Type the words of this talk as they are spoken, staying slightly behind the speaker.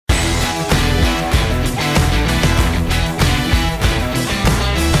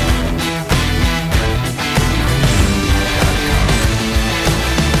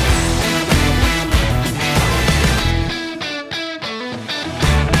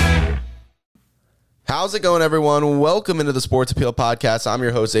How's it going, everyone? Welcome into the Sports Appeal Podcast. I'm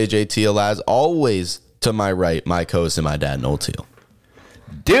your host, AJ Teal. As always, to my right, my co-host and my dad, Noel Teal.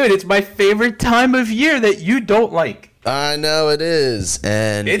 Dude, it's my favorite time of year that you don't like. I know it is.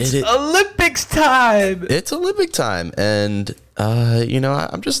 And it's Olympics time. It's Olympic time. And,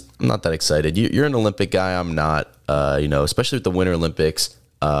 I'm not that excited. You're an Olympic guy. I'm not, especially with the Winter Olympics.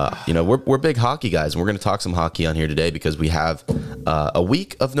 We're big hockey guys, and we're going to talk some hockey on here today because we have a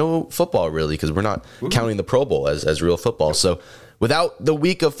week of no football, really, because we're not counting the Pro Bowl as real football. So without the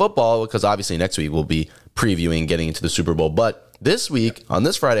week of football, because obviously next week we'll be previewing getting into the Super Bowl, but this week, on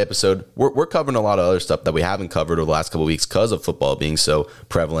this Friday episode, we're covering a lot of other stuff that we haven't covered over the last couple of weeks because of football being so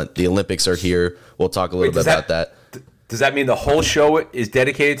prevalent. The Olympics are here. We'll talk a little bit about that. Does that mean the whole show is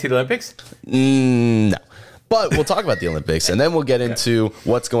dedicated to the Olympics? No. But we'll talk about the Olympics, and then we'll get into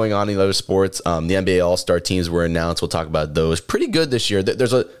what's going on in other sports. The NBA All-Star teams were announced. We'll talk about those. Pretty good this year.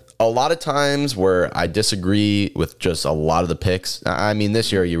 There's a lot of times where I disagree with just a lot of the picks. I mean,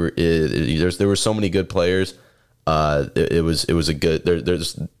 this year there were so many good players. It was a good.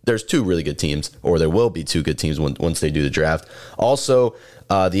 There's two really good teams, or there will be two good teams once they do the draft. Also,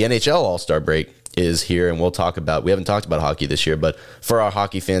 the NHL All-Star break is here, and we haven't talked about hockey this year, but for our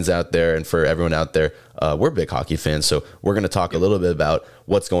hockey fans out there and for everyone out there, we're big hockey fans, so we're going to talk a little bit about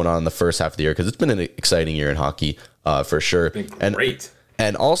what's going on in the first half of the year, because it's been an exciting year in hockey, for sure. It's been great.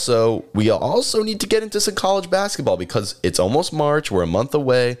 And also, we also need to get into some college basketball because it's almost March. We're a month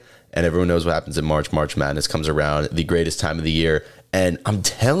away, and everyone knows what happens in March. March Madness comes around, the greatest time of the year, and I'm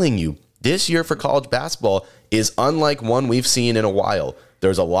telling you, this year for college basketball is unlike one we've seen in a while.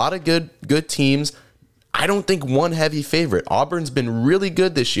 There's a lot of good teams. I don't think one heavy favorite. Auburn's been really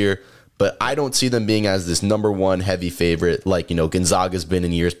good this year, but I don't see them being as this number one heavy favorite like, Gonzaga's been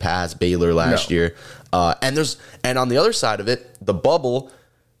in years past, Baylor last year. And on the other side of it, the bubble,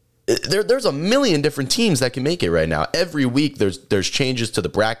 there's a million different teams that can make it right now. Every week there's changes to the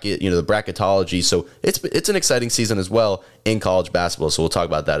bracket, the bracketology. So it's an exciting season as well in college basketball. So we'll talk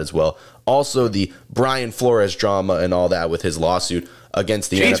about that as well. Also, the Brain Flores drama and all that with his lawsuit against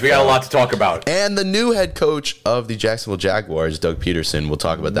the NFL. We got a lot to talk about. And the new head coach of the Jacksonville Jaguars, Doug Peterson. We'll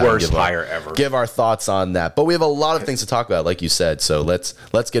talk about that. Worst hire ever. Give our thoughts on that. But we have a lot of things to talk about, like you said. So let's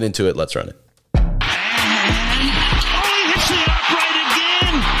get into it. Let's run it.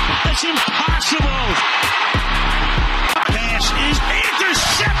 That's impossible. Pass is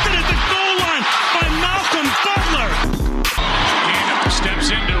intercepted at the goal line by Malcolm Butler. Tatum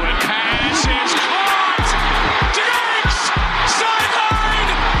steps into it. Pass is caught. Diggs!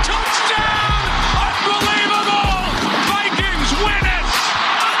 Sideline! Touchdown! Unbelievable! Vikings win it!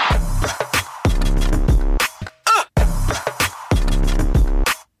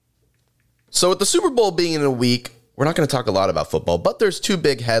 So with the Super Bowl being in a week, we're not going to talk a lot about football, but there's two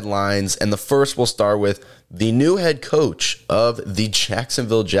big headlines, and the first we'll start with the new head coach of the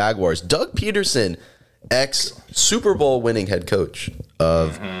Jacksonville Jaguars, Doug Peterson, ex-Super Bowl winning head coach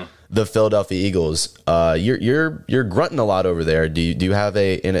of the Philadelphia Eagles. You're grunting a lot over there. Do you have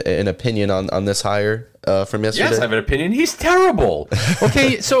an opinion on this hire from yesterday? Yes, I have an opinion. He's terrible.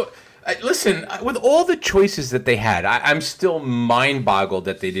 Okay, so listen, with all the choices that they had, I'm still mind-boggled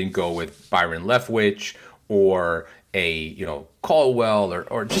that they didn't go with Byron Leftwich or Caldwell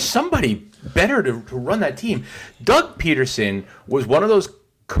or just somebody better to run that team. Doug Peterson was one of those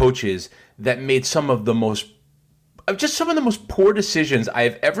coaches that made some of the most poor decisions I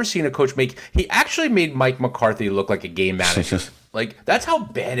have ever seen a coach make. He actually made Mike McCarthy look like a game manager. Like, that's how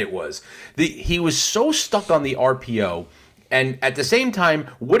bad it was. He was so stuck on the RPO, and at the same time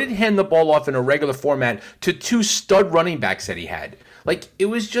wouldn't hand the ball off in a regular format to two stud running backs that he had. Like, it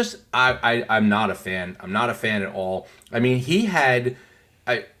was just, I'm not a fan. I'm not a fan at all. I mean, he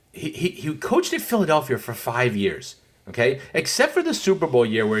coached at Philadelphia for 5 years, okay? Except for the Super Bowl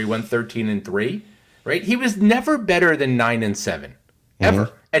year where he went 13-3, right? He was never better than 9-7, ever.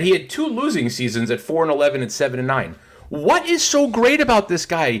 Mm-hmm. And he had two losing seasons at 4-11 and 7-9. What is so great about this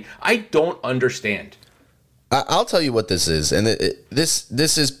guy? I don't understand. I'll tell you what this is, and this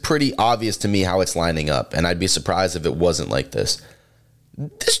is pretty obvious to me how it's lining up, and I'd be surprised if it wasn't like this.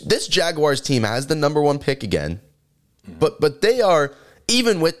 This Jaguars team has the number one pick again, but they are,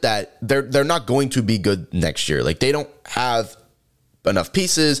 even with that, they're not going to be good next year. Like, they don't have enough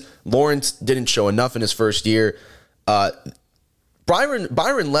pieces. Lawrence didn't show enough in his first year. Byron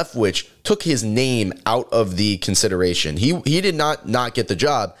Leftwich took his name out of the consideration. He did not get the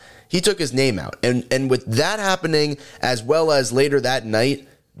job. He took his name out. And with that happening, as well as later that night,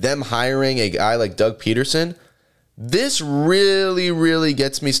 them hiring a guy like Doug Peterson, this really, really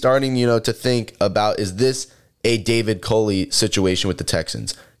gets me starting, to think about, is this a David Culley situation with the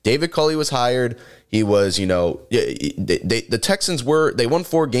Texans? David Culley was hired. He was, the Texans they won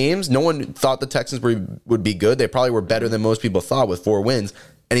 4 games. No one thought the Texans would be good. They probably were better than most people thought with 4 wins,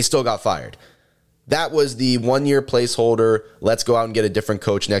 and he still got fired. That was the 1-year placeholder. Let's go out and get a different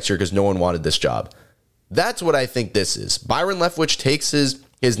coach next year because no one wanted this job. That's what I think this is. Byron Leftwich takes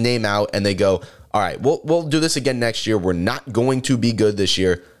his name out, and they go, all right, we'll do this again next year. We're not going to be good this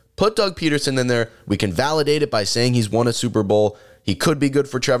year. Put Doug Peterson in there. We can validate it by saying he's won a Super Bowl. He could be good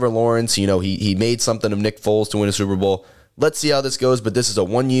for Trevor Lawrence. He made something of Nick Foles to win a Super Bowl. Let's see how this goes. But this is a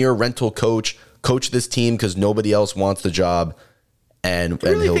 1-year rental coach. Coach this team because nobody else wants the job. And I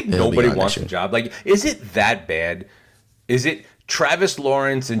really think nobody be wants the job. Like, is it that bad? Is it Travis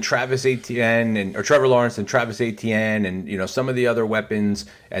Lawrence and Travis Etienne or Trevor Lawrence and Travis Etienne and some of the other weapons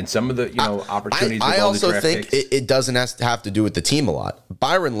and some of the opportunities? I also think it doesn't have to do with the team a lot.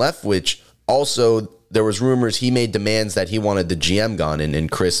 Byron Leftwich also, there was rumors he made demands that he wanted the GM gone and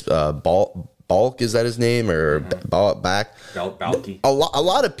Chris Balk, is that his name, or back? Balky. A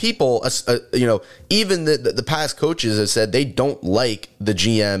lot of people, even the past coaches have said they don't like the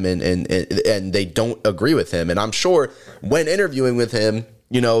GM and they don't agree with him. And I'm sure when interviewing with him,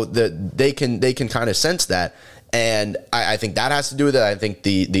 that they can kind of sense that. And I think that has to do with it. I think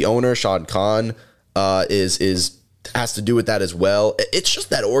the owner, Shad Khan, has to do with that as well. It's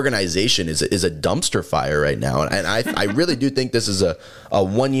just that organization is a dumpster fire right now. And I really do think this is a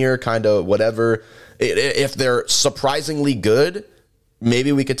 1-year kind of whatever. If they're surprisingly good,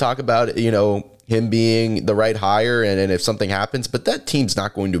 maybe we could talk about, him being the right hire and if something happens. But that team's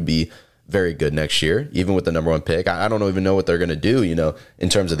not going to be very good next year, even with the number 1 pick. I don't even know what they're going to do, in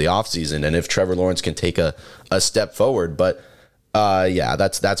terms of the offseason and if Trevor Lawrence can take a step forward. But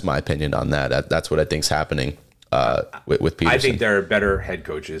that's my opinion on that. That's what I think's happening. With Peterson. I think there are better head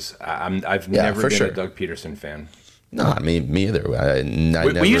coaches. I've never been a Doug Peterson fan. No, I mean, me either.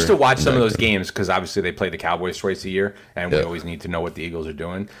 We used to watch some of those games because obviously they play the Cowboys twice a year, and we always need to know what the Eagles are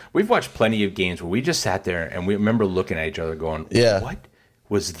doing. We've watched plenty of games where we just sat there and we remember looking at each other going, what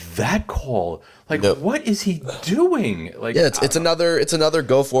was that call? Like, what is he doing? Like, it's another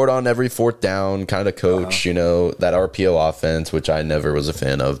go for it on every 4th down kind of coach, that RPO offense, which I never was a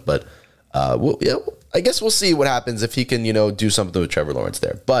fan of, but I guess we'll see what happens if he can, do something with Trevor Lawrence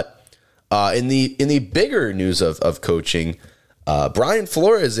there. But in the bigger news of coaching, Brian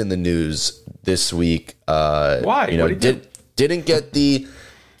Flores in the news this week. Why?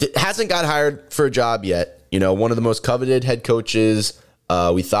 Hasn't got hired for a job yet. One of the most coveted head coaches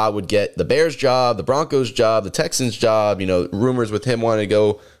we thought would get the Bears job, the Broncos job, the Texans job. Rumors with him wanting to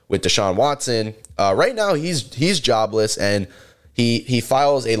go with Deshaun Watson. Right now he's jobless and He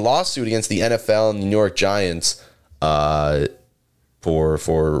files a lawsuit against the NFL and the New York Giants for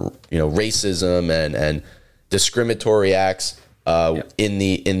racism and discriminatory acts in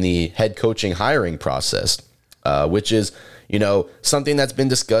the head coaching hiring process, which is something that's been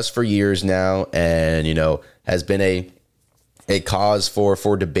discussed for years now and has been a cause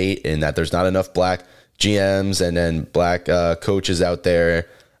for debate in that there's not enough black GMs and then black coaches out there,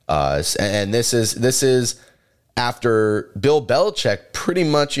 and this is. After Bill Belichick pretty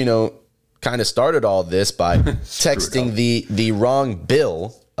much, kind of started all this by texting the wrong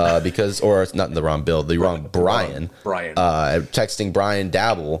Bill, or not the wrong Bill, the wrong Brian. Texting Brian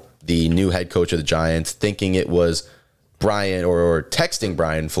Daboll, the new head coach of the Giants, thinking it was Brian, or texting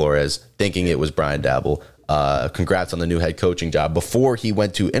Brian Flores, thinking it was Brian Daboll. Congrats on the new head coaching job before he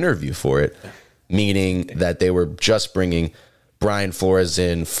went to interview for it, meaning that they were just bringing Brian Flores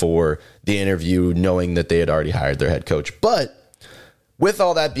in for the interview, knowing that they had already hired their head coach. But with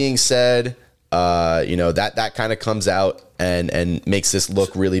all that being said, that kind of comes out and makes this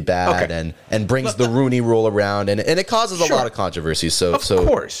look really bad and brings the Rooney Rule around and it causes a lot of controversy. Of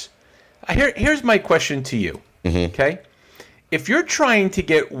course. Here's my question to you. Mm-hmm. Okay, if you're trying to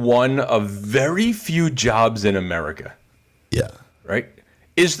get one of very few jobs in America, right.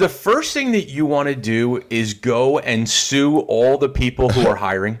 Is the first thing that you want to do is go and sue all the people who are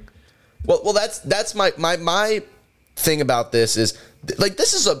hiring? Well, that's my thing about this is like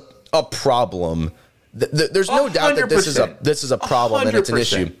this is a problem. There's no doubt that this is a problem 100%. And it's an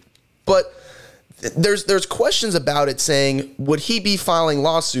issue. But there's questions about it saying would he be filing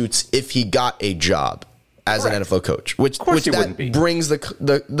lawsuits if he got a job as an NFL coach? Which that brings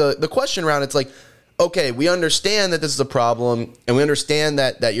the question around. It's like, okay, we understand that this is a problem, and we understand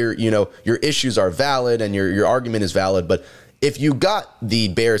that your issues are valid and your argument is valid. But if you got the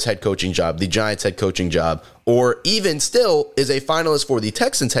Bears head coaching job, the Giants head coaching job, or even still is a finalist for the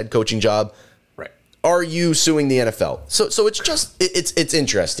Texans head coaching job, right? Are you suing the NFL? So it's just it's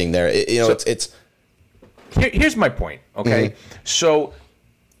interesting there. Here's my point. Okay, so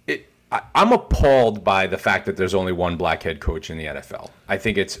I'm appalled by the fact that there's only one black head coach in the NFL. I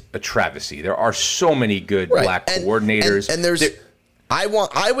think it's a travesty. There are so many good black coordinators. And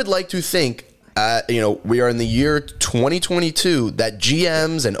I would like to think, we are in the year 2022, that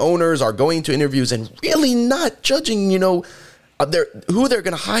GMs and owners are going to interviews and really not judging, who they're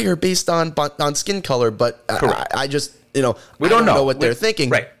going to hire based on skin color. But I just, we don't know what they're thinking.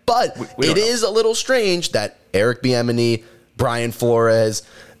 Right. But it is a little strange that Eric Bieniemy, Brian Flores,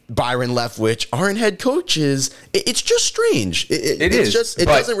 Byron Leftwich aren't head coaches. It's just strange. It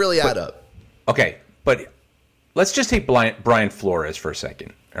doesn't really add up. Okay, but let's just take Brian Flores for a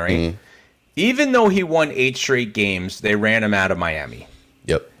second. All right. Mm-hmm. Even though he won 8 straight games, they ran him out of Miami.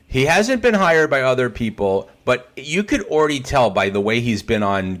 Yep. He hasn't been hired by other people, but you could already tell by the way he's been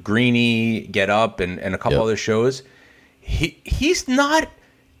on Greeny, Get Up, and a couple other shows. He's not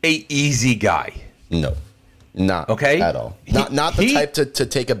a easy guy. No. Not at all. Not the type to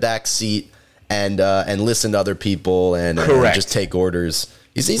take a back seat and listen to other people and just take orders.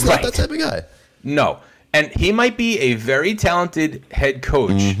 He's not that type of guy. No. And he might be a very talented head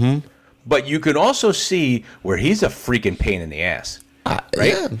coach, but you can also see where he's a freaking pain in the ass.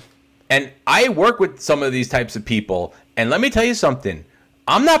 Right? Yeah. And I work with some of these types of people, and let me tell you something.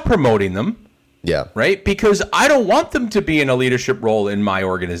 I'm not promoting them. Yeah. Right? Because I don't want them to be in a leadership role in my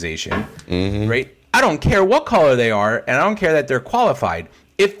organization. Right? I don't care what color they are, and I don't care that they're qualified.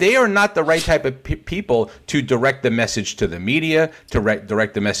 If they are not the right type of people to direct the message to the media, to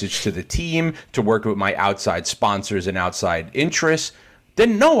direct the message to the team, to work with my outside sponsors and outside interests,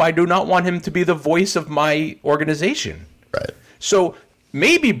 then no, I do not want him to be the voice of my organization. Right. So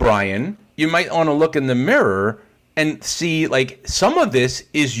maybe, Brian, you might want to look in the mirror and see, like, some of this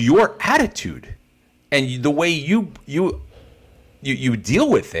is your attitude and the way you deal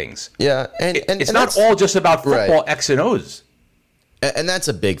with things. Yeah, and it's not all just about football X and O's. And that's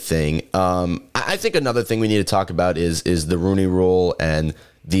a big thing. I think another thing we need to talk about is the Rooney Rule and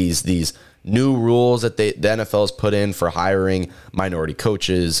these new rules that the NFL has put in for hiring minority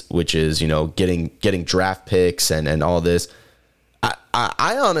coaches, which is getting draft picks and all this.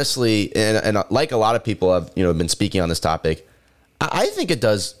 I honestly, and like a lot of people have been speaking on this topic, I think it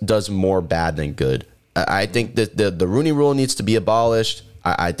does more bad than good. I think that the Rooney Rule needs to be abolished.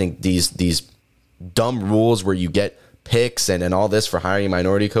 I think these dumb rules where you get picks and all this for hiring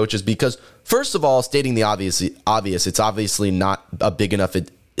minority coaches, because first of all, stating the obvious, it's obviously not a big enough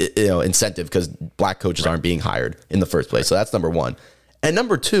incentive because black coaches aren't being hired in the first place. So that's number one. And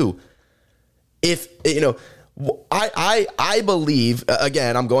number two, if I believe,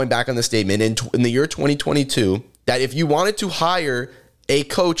 again, I'm going back on the statement in the year 2022, that if you wanted to hire a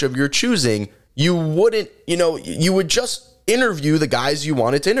coach of your choosing, you wouldn't, you would just interview the guys you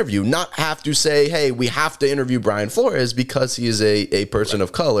wanted to interview, not have to say, hey, we have to interview Brian Flores because he is a person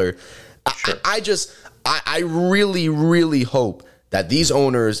of color. Sure. I really, really hope that these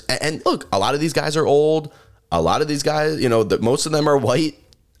owners, and look, a lot of these guys are old. A lot of these guys, most of them are white.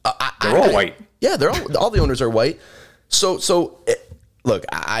 They're all white. Yeah, all the owners are white. So look,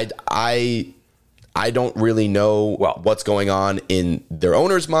 I don't really know what's going on in their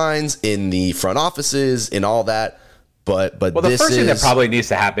owners' minds, in the front offices, in all that. But the first thing that probably needs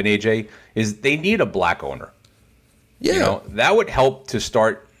to happen, AJ, is they need a black owner. Yeah, that would help to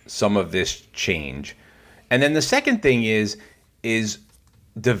start some of this change. And then the second thing is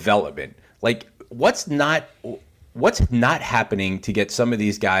development. Like, what's not happening to get some of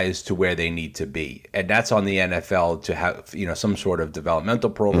these guys to where they need to be? And that's on the NFL to have, some sort of developmental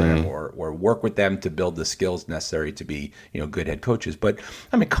program or work with them to build the skills necessary to be, good head coaches. But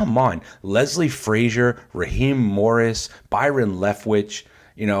I mean, come on, Leslie Frazier, Raheem Morris, Byron Leftwich,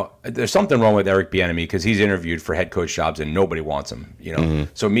 there's something wrong with Eric Bieniemy because he's interviewed for head coach jobs and nobody wants him,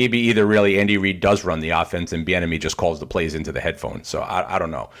 So maybe either really Andy Reid does run the offense and Bieniemy just calls the plays into the headphones. So I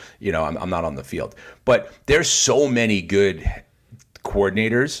don't know. I'm not on the field. But there's so many good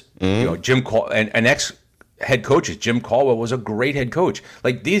coordinators. Jim and ex-head coaches. Jim Caldwell was a great head coach.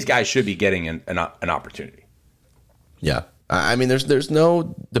 Like, these guys should be getting an opportunity. Yeah. I mean, there's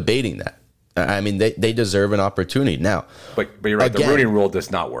no debating that. I mean, they deserve an opportunity now. But you're right. Again, the Rooney Rule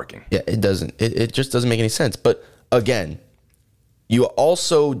is not working. Yeah, it doesn't. It just doesn't make any sense. But again, you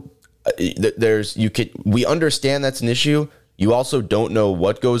also we understand that's an issue. You also don't know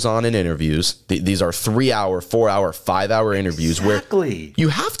what goes on in interviews. These are 3-hour, 4-hour, 5-hour interviews where you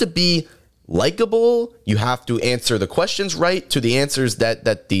have to be likable. You have to answer the questions right to the answers that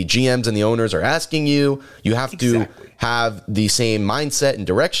the GMs and the owners are asking you. You have to have the same mindset and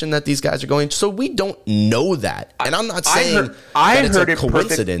direction that these guys are going. So we don't know that. And I'm not saying it's a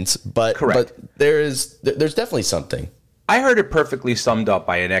coincidence, but there's definitely something. I heard it perfectly summed up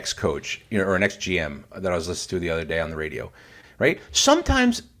by an ex-coach, or an ex-GM that I was listening to the other day on the radio, right?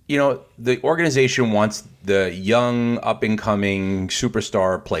 Sometimes, the organization wants the young, up-and-coming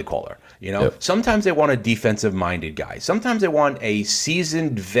superstar play caller. Yep. Sometimes they want a defensive-minded guy. Sometimes they want a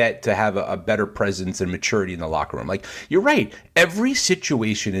seasoned vet to have a better presence and maturity in the locker room. Like, you're right. Every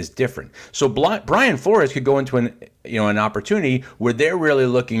situation is different. So Brian Flores could go into an opportunity where they're really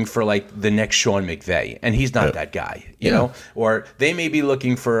looking for like the next Sean McVay, and he's not that guy, you know? Or they may be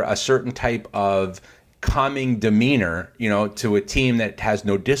looking for a certain type of calming demeanor, to a team that has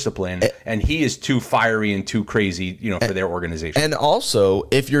no discipline, and he is too fiery and too crazy, for their organization. And also,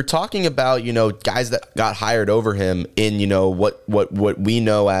 if you're talking about, guys that got hired over him in, what we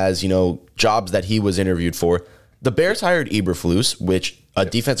know as, jobs that he was interviewed for, the Bears hired Eberflus, which a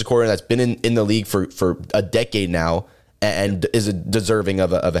defensive coordinator that's been in the league for a decade now and is deserving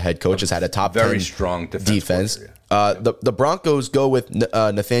of a head coach, has had a top very 10 strong defense. The Broncos go with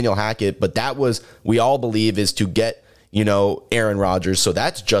Nathaniel Hackett, but that was, we all believe, is to get, Aaron Rodgers. So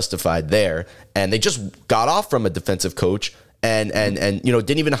that's justified there. And they just got off from a defensive coach and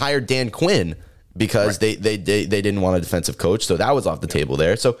didn't even hire Dan Quinn because they didn't want a defensive coach. So that was off the table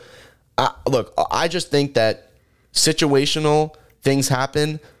there. So look, I just think that situational things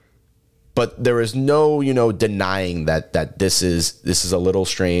happen, but there is no, denying that this is a little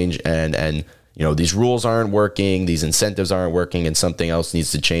strange and these rules aren't working, these incentives aren't working, and something else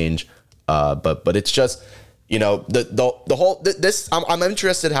needs to change. But it's just, the whole this. I'm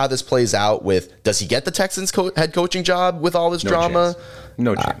interested how this plays out. With, does he get the Texans head coaching job with all this drama? Chance.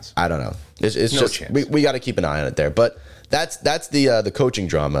 No chance. I don't know. It's no just chance. We got to keep an eye on it there. But that's the coaching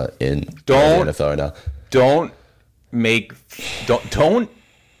drama in the NFL now. Don't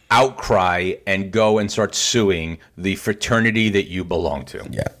outcry and go and start suing the fraternity that you belong to.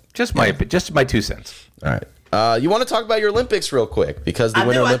 Yeah. Just my 2 cents. All right. You want to talk about your Olympics real quick, because the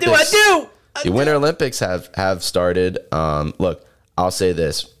Winter Olympics have started. Look, I'll say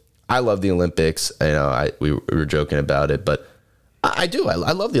this. I love the Olympics. We were joking about it, but I do. I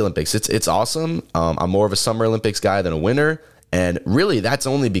love the Olympics. It's awesome. I'm more of a Summer Olympics guy than a winter, and really that's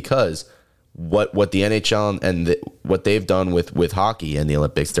only because what the NHL and what they've done with hockey and the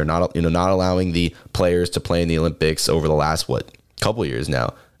Olympics. They're not allowing the players to play in the Olympics over the last couple years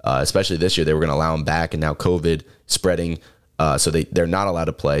now. Especially this year, they were going to allow them back, and now COVID spreading, so they're not allowed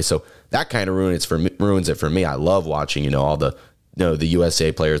to play. So that kind of ruins it for me. I love watching all the the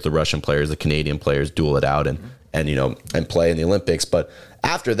USA players, the Russian players, the Canadian players duel it out and play in the Olympics. But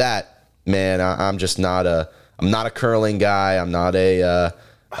after that, man, I'm just not I'm not a curling guy. I'm not a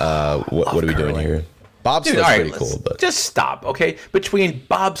what are we doing here? Bobsled's pretty cool, but just stop, okay? Between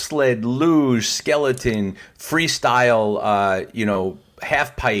bobsled, luge, skeleton, freestyle,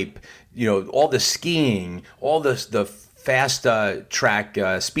 half pipe, all the skiing, all the fast track,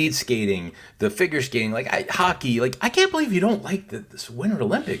 speed skating, the figure skating, hockey, I can't believe you don't like this Winter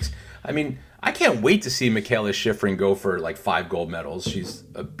Olympics. I mean, I can't wait to see Michaela Schifrin go for 5 gold medals. She's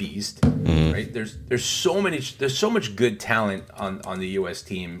a beast, right? There's so much good talent on the U.S.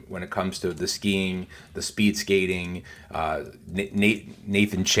 team when it comes to the skiing, the speed skating.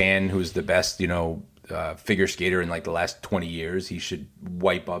 Nathan Chan, who's the best, figure skater in the last 20 years. He should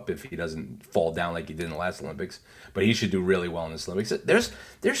wipe up if he doesn't fall down like he did in the last Olympics. But he should do really well in this Olympics.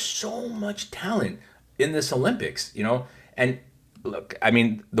 There's so much talent in this Olympics, and. Look, I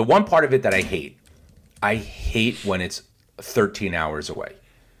mean, the one part of it that I hate when it's 13 hours away.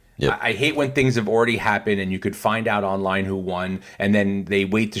 Yep. I hate when things have already happened and you could find out online who won, and then they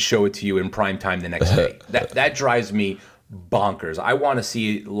wait to show it to you in prime time the next day. That drives me bonkers. I want to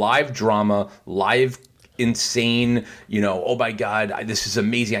see live drama, live insane, oh my God, this is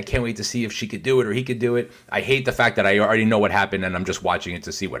amazing. I can't wait to see if she could do it or he could do it. I hate the fact that I already know what happened and I'm just watching it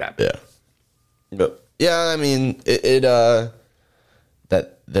to see what happened. Yeah. But yeah, I mean,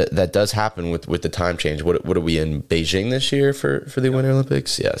 that does happen with the time change. What are we in Beijing this year for the Winter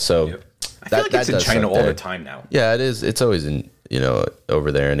Olympics? Yeah, so I feel like it's in China all the time now. Yeah, it is. It's always in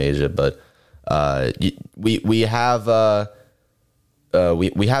over there in Asia, but we have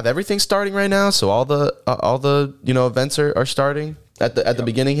we have everything starting right now. So all the events are starting at the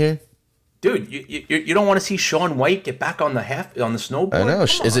beginning here. Dude, you don't want to see Shaun White get back on the snowboard? I know.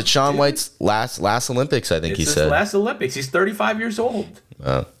 Is it Shaun White's last Olympics? I think he said. It's his last Olympics. He's 35 years old.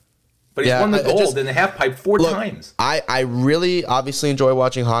 But he's won the gold in the half pipe 4 times. I really obviously enjoy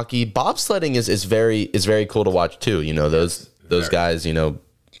watching hockey. Bobsledding is very cool to watch too. Those guys.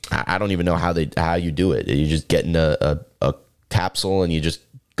 I don't even know how you do it. You just get in a capsule and you just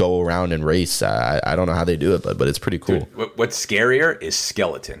go around and race. I don't know how they do it, but it's pretty cool. Dude, what's scarier is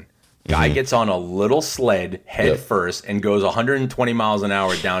skeleton. Guy gets on a little sled head first and goes 120 miles an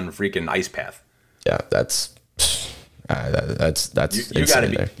hour down the freaking ice path. Yeah, that's you got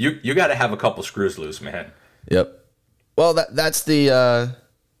to be you got to have a couple screws loose, man. Yep. Well, that's the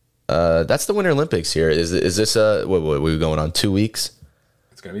Winter Olympics here. Is this what we going on 2 weeks?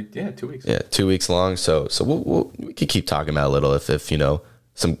 It's gonna be 2 weeks. Yeah, 2 weeks long. So we could keep talking about it a little if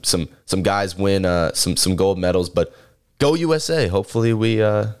some guys win some gold medals, but go USA. Hopefully we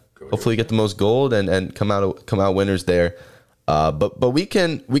get the most gold and come out winners there. But we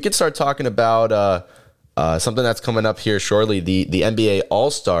can start talking about something that's coming up here shortly, the NBA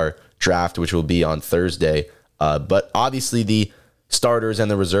All-Star draft, which will be on Thursday. But obviously the starters and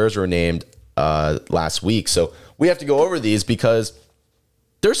the reserves were named last week. So we have to go over these because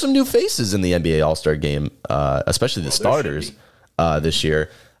there's some new faces in the NBA All-Star game, especially the starters this year.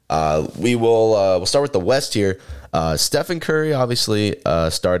 We'll start with the West here. Stephen Curry, obviously,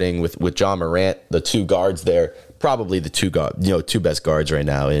 starting with John Morant, the two guards there, probably the two best guards right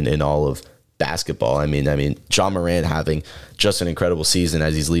now in all of basketball. I mean, John Morant having just an incredible season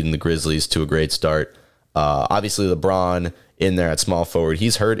as he's leading the Grizzlies to a great start. Obviously, LeBron in there at small forward.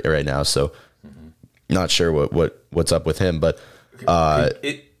 He's hurt right now, so not sure what's up with him. But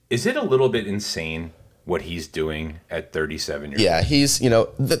is it a little bit insane what he's doing at 37 years old? Yeah, he's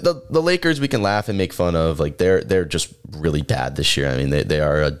the Lakers we can laugh and make fun of. Like they're just really bad this year. I mean, they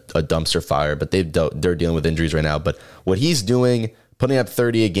are a dumpster fire, but they're dealing with injuries right now. But what he's doing, putting up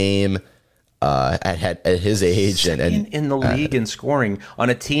 30 a game at his age, and in the league in scoring on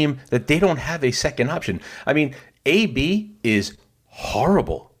a team that they don't have a second option. I mean, AB is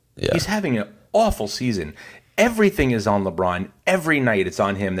horrible. Yeah. He's having an awful season. Everything is on LeBron. Every night it's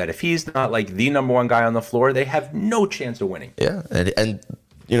on him that if he's not like the number one guy on the floor, they have no chance of winning. Yeah, and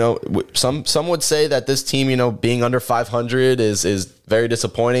some would say that this team, being under 500 is very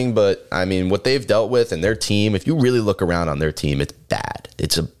disappointing. But I mean, what they've dealt with and their team, if you really look around on their team, it's bad.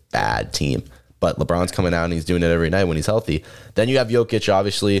 It's a bad team. But LeBron's coming out and he's doing it every night when he's healthy. Then you have Jokic,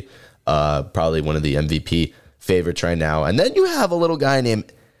 obviously, probably one of the MVP favorites right now. And then you have a little guy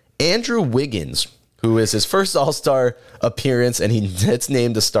named Andrew Wiggins, who is his first All-Star appearance, and he gets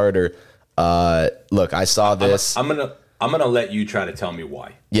named a starter. Look, I saw this. I'm gonna let you try to tell me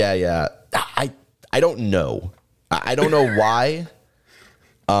why. Yeah. I don't know. I don't know why.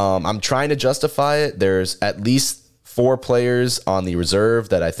 I'm trying to justify it. There's at least 4 players on the reserve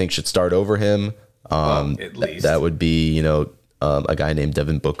that I think should start over him. At least that would be a guy named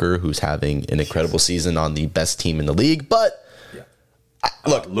Devin Booker, who's having an incredible season on the best team in the league. But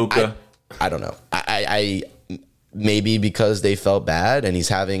look, Luka. I don't know. I maybe because they felt bad, and he's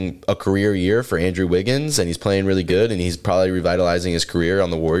having a career year for Andrew Wiggins, and he's playing really good, and he's probably revitalizing his career on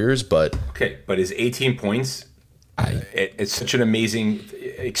the Warriors. But his 18 points, it's such an amazing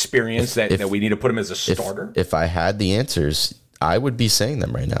experience that we need to put him as a starter. If I had the answers, I would be saying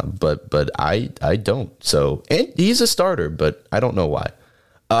them right now, but I don't. So, and he's a starter, but I don't know why.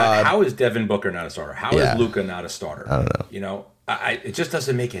 How is Devin Booker not a starter? How is Luka not a starter? I don't know. It just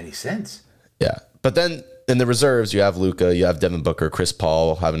doesn't make any sense. Yeah, but then in the reserves, you have Luka, you have Devin Booker, Chris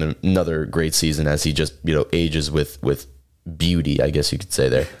Paul having another great season as he just ages with beauty, I guess you could say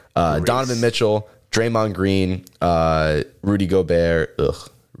there. Donovan Mitchell, Draymond Green, Rudy Gobert.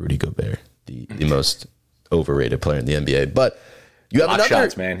 Rudy Gobert, the most overrated player in the NBA. But you have block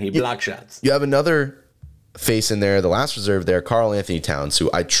shots, man. He block shots. You have another face in there, the last reserve there, Karl Anthony Towns, who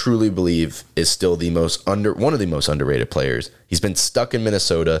I truly believe is still one of the most underrated players. He's been stuck in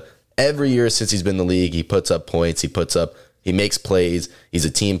Minnesota every year since he's been in the league. He puts up points. He makes plays. He's a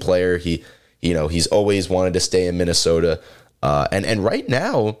team player. He's always wanted to stay in Minnesota. And right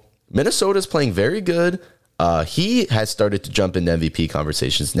now, Minnesota's playing very good. He has started to jump into MVP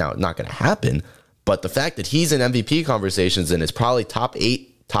conversations. Now, not going to happen, but the fact that he's in MVP conversations and is probably top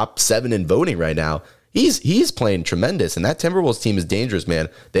 8, top 7 in voting right now, he's playing tremendous. And that Timberwolves team is dangerous, man.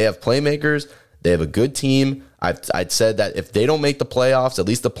 They have playmakers. They have a good team. I'd said that if they don't make the playoffs, at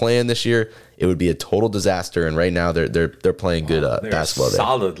least the play-in this year, it would be a total disaster. And right now they're playing good basketball. They're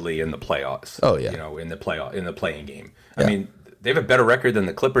solidly in the playoffs. Oh yeah, in the playing game. I mean, they have a better record than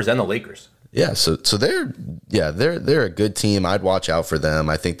the Clippers and the Lakers. Yeah, so they're a good team. I'd watch out for them.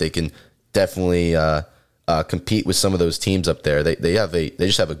 I think they can definitely compete with some of those teams up there. They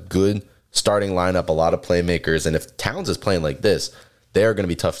just have a good starting lineup, a lot of playmakers, and if Towns is playing like this, they are going to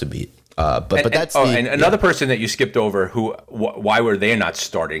be tough to beat. And another person that you skipped over, why were they not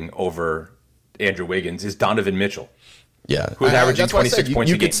starting over Andrew Wiggins, is Donovan Mitchell. Yeah, who's averaging 26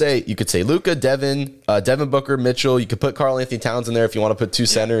 points a game. You could say Luka, Devin Booker, Mitchell. You could put Karl Anthony Towns in there if you want to put 2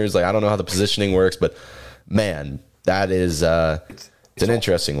 centers. Like, I don't know how the positioning works, but man, that is It's an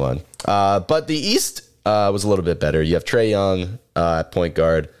interesting one. But the East was a little bit better. You have Trae Young at point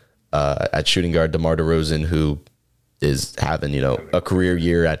guard, at shooting guard, DeMar DeRozan, who is having, a career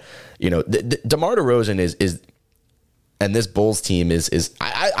year at, DeMar DeRozan is, and this Bulls team is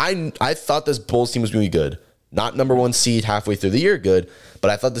I thought this Bulls team was going to be good. Not number one seed halfway through the year, good,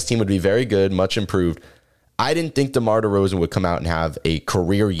 but I thought this team would be very good, much improved. I didn't think DeMar DeRozan would come out and have a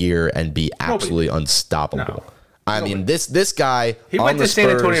career year and be absolutely unstoppable. No. I mean, this guy, he went to San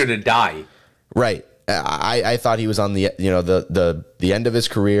Antonio to die. Right. I thought he was on the end of his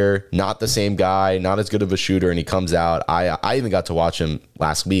career, not the same guy, not as good of a shooter, and he comes out. I even got to watch him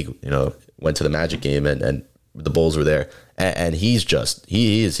last week. Went to the Magic game and the Bulls were there, and he's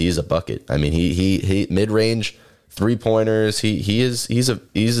a bucket. I mean, he mid-range 3-pointers. He's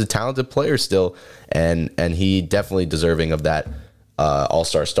a talented player still, and he definitely deserving of that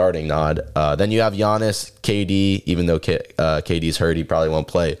all-star starting nod. Then you have Giannis, KD, even though KD's hurt, he probably won't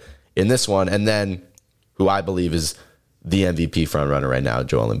play in this one. And then who I believe is the MVP frontrunner right now,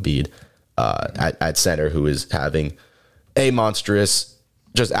 Joel Embiid, at center, who is having a monstrous,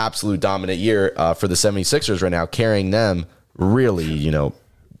 just absolute dominant year for the 76ers right now, carrying them really,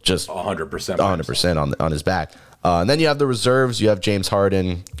 just 100% on his back. And then you have the reserves. You have James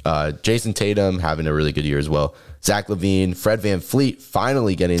Harden, Jason Tatum having a really good year as well. Zach LaVine, Fred VanVleet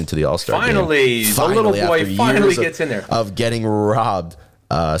finally getting into the All-Star game. Finally, the little boy finally gets in there. Of getting robbed.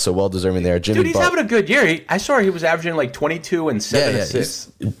 So well-deserving there. Dude, he's having a good year. I saw he was averaging like 22 and 7 assists.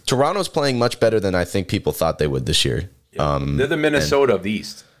 Toronto's playing much better than I think people thought they would this year. Yeah. They're the Minnesota of the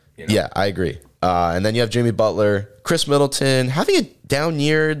East. Yeah, I agree. And then you have Jimmy Butler, Chris Middleton having a down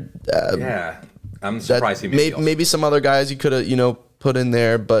year. I'm surprised he made maybe some other guys you could have put in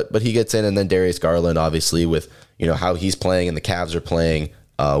there, but he gets in, and then Darius Garland obviously with how he's playing and the Cavs are playing,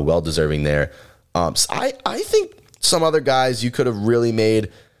 well deserving there. So I think some other guys you could have really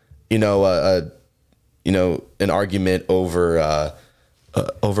made an argument over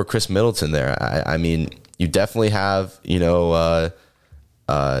Chris Middleton there. I mean, you definitely have the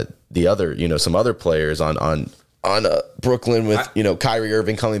other some other players on Brooklyn with Kyrie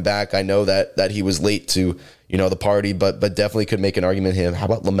Irving coming back. I know that he was late to the party, but definitely could make an argument him. How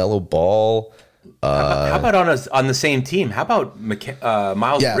about LaMelo Ball? How about on the same team? How about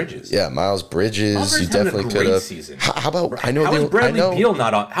Miles Bridges? Yeah, Miles Bridges. You definitely could have. How about How is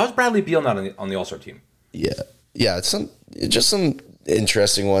Bradley Beal not on the All-Star team? Yeah. Some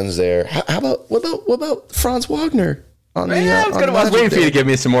interesting ones there. How about what about Franz Wagner? I was waiting for you to give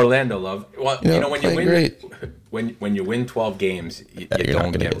me some Orlando love. Well, when you win, great. when you win 12 games, you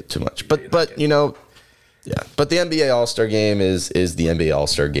don't get too much. But But the NBA All-Star Game is the NBA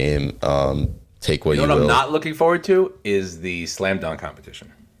All-Star Game. Take what you will. What I'm not looking forward to is the slam dunk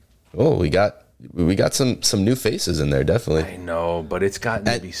competition. Oh, we got some new faces in there, definitely. I know, but it's gotten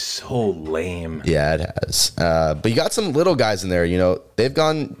to be so lame. Yeah, it has. But you got some little guys in there. They've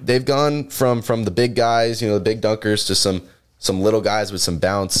gone from the big guys, the big dunkers, to some little guys with some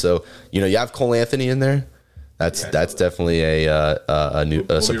bounce. So you have Cole Anthony in there. That's definitely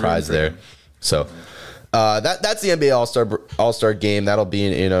a surprise there. So. That's the NBA All-Star game. That'll be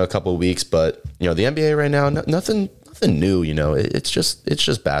in a couple of weeks, but the NBA right now, nothing new. It's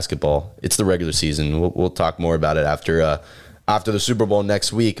just basketball. It's the regular season. We'll talk more about it after the Super Bowl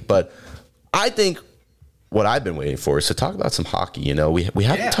next week. But I think what I've been waiting for is to talk about some hockey. We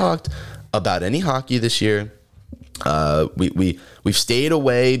haven't talked about any hockey this year. We've stayed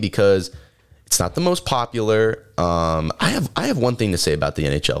away because it's not the most popular. I have one thing to say about the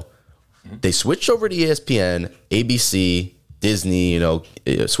NHL. They switched over to ESPN, ABC, Disney,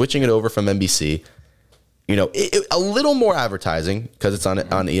 switching it over from NBC. A little more advertising because it's on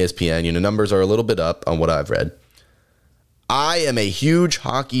ESPN. Numbers are a little bit up on what I've read. I am a huge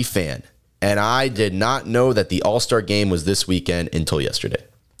hockey fan, and I did not know that the All-Star Game was this weekend until yesterday.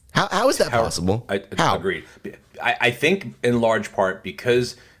 How is that possible? How? Agreed. I think in large part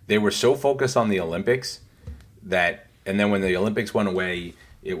because they were so focused on the Olympics and then when the Olympics went away,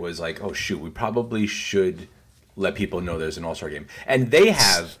 it was like, oh, shoot, we probably should let people know there's an All-Star Game. And they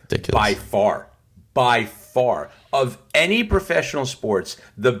have, by far, of any professional sports,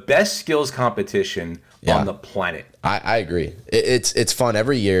 the best skills competition on the planet. I agree. It's fun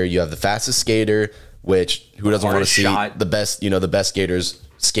every year. You have the fastest skater, which who doesn't want to see the best, the best skaters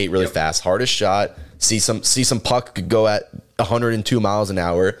skate really fast. Hardest shot. See some puck could go at 102 miles an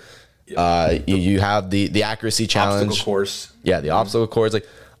hour. You have the accuracy challenge. Obstacle course. Yeah, the obstacle course. Like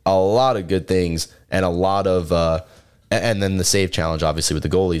a lot of good things and a lot of and then the save challenge, obviously, with the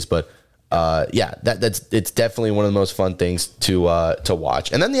goalies. But it's definitely one of the most fun things to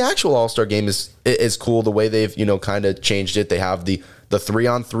watch. And then the actual All-Star Game is cool. The way they've kind of changed it. They have the the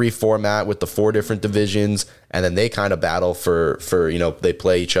 3-on-3 format with the 4 different divisions, and then they kind of battle for they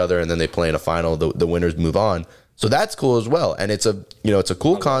play each other, and then they play in a final. The winners move on. So that's cool as well, and it's a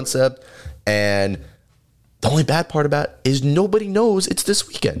cool concept. And the only bad part about it is nobody knows it's this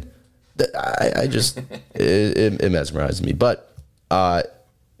weekend. I just it mesmerizes me. But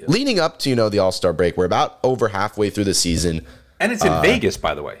leading up to the All-Star break, we're about over halfway through the season, and it's in Vegas,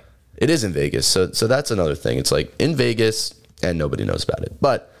 by the way. It is in Vegas, so that's another thing. It's like in Vegas, and nobody knows about it.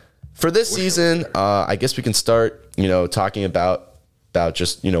 But for this season, I guess we can start talking about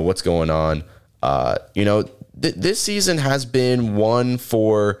just what's going on. This season has been one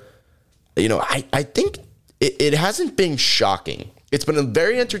for I think it hasn't been shocking. It's been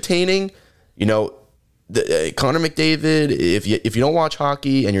very entertaining. Connor McDavid. If you don't watch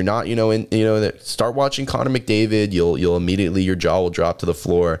hockey and you're not start watching Connor McDavid, you'll immediately, your jaw will drop to the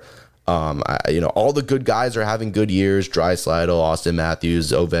floor. All the good guys are having good years. Draisaitl, Austin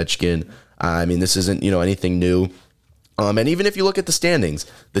Matthews, Ovechkin. I mean, this isn't anything new. And even if you look at the standings,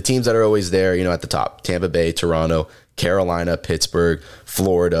 the teams that are always there, at the top: Tampa Bay, Toronto, Carolina, Pittsburgh,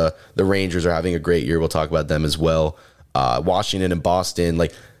 Florida. The Rangers are having a great year. We'll talk about them as well. Washington and Boston,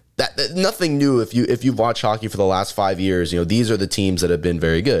 like that. Nothing new. If you've watched hockey for the last 5 years, these are the teams that have been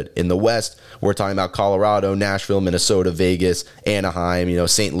very good. In the West, we're talking about Colorado, Nashville, Minnesota, Vegas, Anaheim,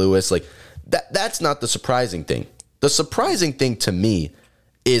 St. Louis. Like that's not the surprising thing. The surprising thing to me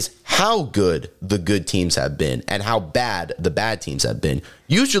is how good the good teams have been and how bad the bad teams have been.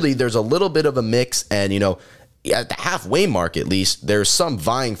 Usually there's a little bit of a mix, and at the halfway mark at least, there's some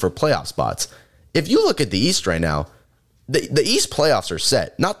vying for playoff spots. If you look at the East right now, the East playoffs are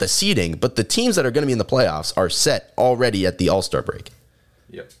set. Not the seeding, but the teams that are going to be in the playoffs are set already at the All-Star break.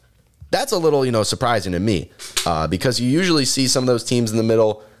 Yep. That's a little, surprising to me, because you usually see some of those teams in the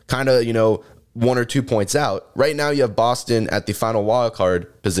middle kind of, 1 or 2 points out. Right now you have Boston at the final wild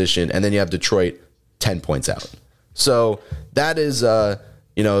card position, and then you have Detroit 10 points out. So that is,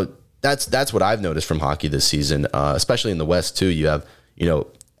 that's what I've noticed from hockey this season, especially in the West too. You have,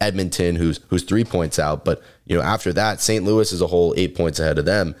 Edmonton, who's 3 points out, but after that, St. Louis is a whole 8 points ahead of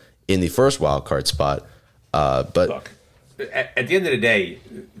them in the first wild card spot. But look, at the end of the day,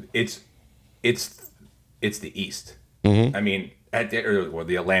 it's the East. Mm-hmm. I mean,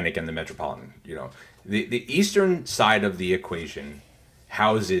 the Atlantic and the Metropolitan. The eastern side of the equation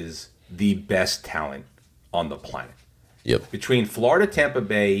houses the best talent on the planet. Yep. Between Florida, Tampa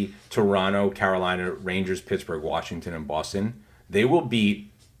Bay, Toronto, Carolina, Rangers, Pittsburgh, Washington, and Boston, they will beat,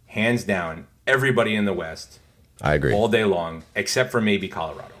 hands down, everybody in the West. I agree. All day long, except for maybe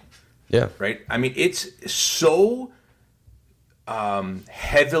Colorado. Yeah. Right? I mean, it's so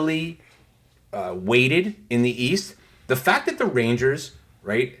heavily weighted in the East. The fact that the Rangers,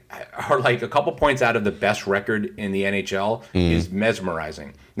 right, are like a couple points out of the best record in the NHL is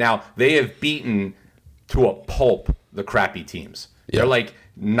mesmerizing. Now, they have beaten to a pulp the crappy teams. Yeah. They're like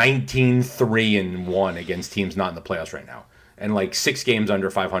 19-3-1 against teams not in the playoffs right now, and like 6 games under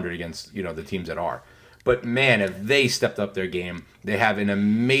 500 against the teams that are. But man, have they stepped up their game. They have an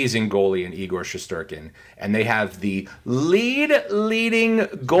amazing goalie in Igor Shesterkin, and they have the leading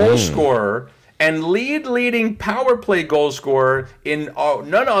goal scorer and leading power play goal scorer in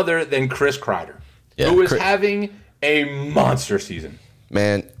none other than Chris Kreider, who is having a monster season.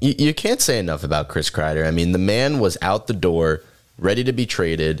 Man, you can't say enough about Chris Kreider. I mean, the man was out the door, ready to be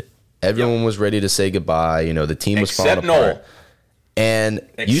traded. Everyone was ready to say goodbye. The team was falling apart. Noel. And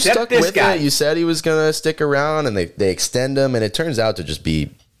you stuck with it. You said he was going to stick around, and they extend him, and it turns out to just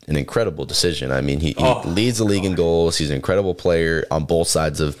be an incredible decision. I mean, he leads the league in goals. He's an incredible player on both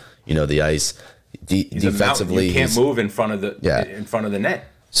sides of the ice. Defensively, you can't move in front of the net.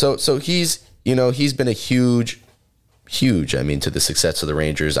 So he's been a huge, to the success of the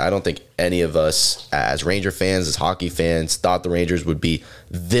Rangers. I don't think any of us as Ranger fans, as hockey fans, thought the Rangers would be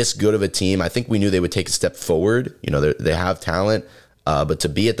this good of a team. I think we knew they would take a step forward. They have talent, but to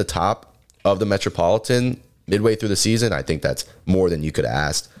be at the top of the Metropolitan midway through the season, I think that's more than you could have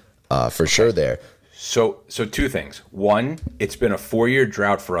asked for sure there. So 2 things. One, it's been a 4-year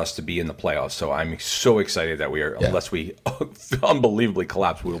drought for us to be in the playoffs. So I'm so excited that we are, unless we unbelievably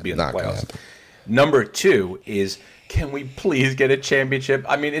collapse, we will be in the playoffs. Number 2 is, can we please get a championship?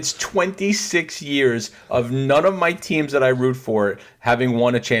 I mean, it's 26 years of none of my teams that I root for having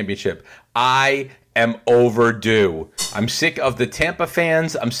won a championship. I am overdue. I'm sick of the Tampa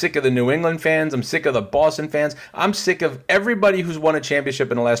fans. I'm sick of the New England fans. I'm sick of the Boston fans. I'm sick of everybody who's won a championship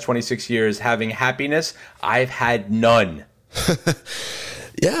in the last 26 years having happiness. I've had none.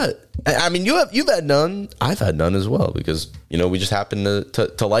 Yeah, I mean, you've had none. I've had none as well because we just happen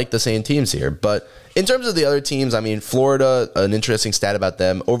to like the same teams here. But in terms of the other teams, I mean, Florida, an interesting stat about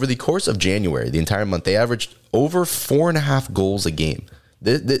them over the course of January, the entire month, they averaged over 4.5 goals a game.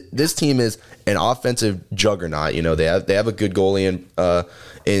 This team is an offensive juggernaut. They have a good goalie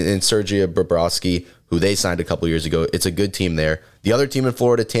in Sergei Bobrovsky, who they signed a couple years ago. It's a good team there. The other team in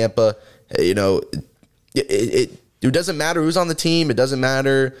Florida, Tampa, it doesn't matter who's on the team. It doesn't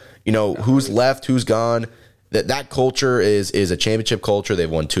matter, who's left, who's gone. That culture is a championship culture. They've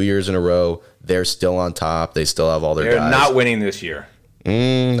won 2 years in a row. They're still on top. They still have all their guys. They're not winning this year.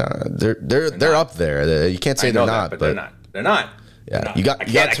 They're up there. You can't say they're not, but they're not. They're not. Yeah, I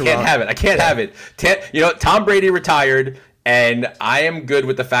can't have it. I can't have it. Tom Brady retired. And I am good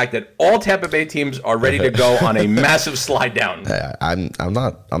with the fact that all Tampa Bay teams are ready to go on a massive slide down.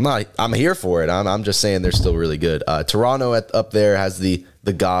 I'm here for it. I'm just saying they're still really good. Toronto up there has the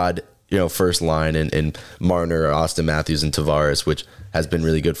God, first line in Marner, Austin Matthews, and Tavares, which has been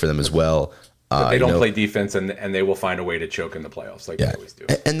really good for them as well. But they don't play defense, and they will find a way to choke in the playoffs like they always do.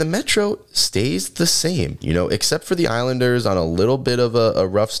 And the Metro stays the same, except for the Islanders on a little bit of a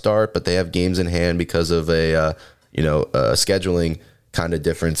rough start, but they have games in hand because of a scheduling kind of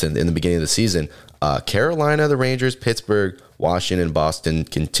difference in the beginning of the season. Carolina, the Rangers, Pittsburgh, Washington, Boston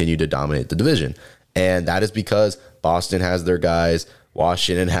continue to dominate the division. And that is because Boston has their guys,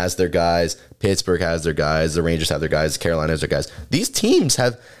 Washington has their guys, Pittsburgh has their guys, the Rangers have their guys, Carolina has their guys. These teams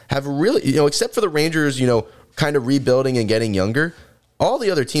have really, except for the Rangers, kind of rebuilding and getting younger, all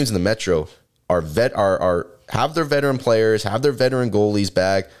the other teams in the Metro have their veteran players, have their veteran goalies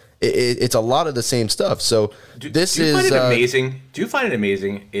back. It's a lot of the same stuff. So do you find it amazing? Do you find it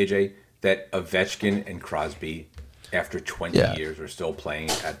amazing, AJ, that Ovechkin and Crosby, after 20 years, are still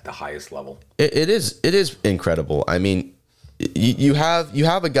playing at the highest level? It is incredible. I mean, you have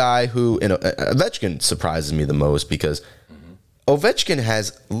a guy who, Ovechkin surprises me the most because Ovechkin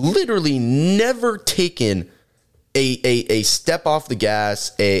has literally never taken a step off the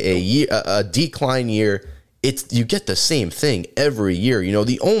gas, a decline year. You get the same thing every year.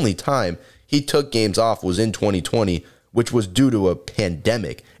 The only time he took games off was in 2020, which was due to a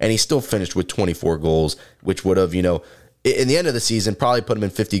pandemic, and he still finished with 24 goals, which would have, in the end of the season, probably put him in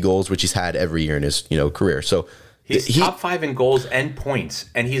 50 goals, which he's had every year in his, career. So he's top 5 in goals and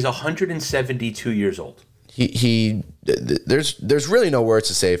points, and he's 172 years old. There's really no words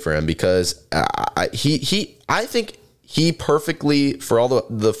to say for him because I think he perfectly, for all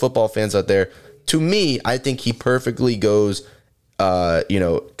the football fans out there, to me, I think he perfectly goes, kind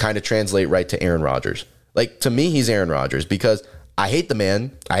of translate right to Aaron Rodgers. Like, to me, he's Aaron Rodgers because I hate the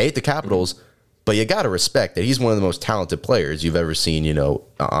man. I hate the Capitals, but you got to respect that he's one of the most talented players you've ever seen,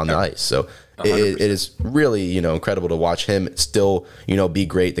 on the ice. So it is really, incredible to watch him still, be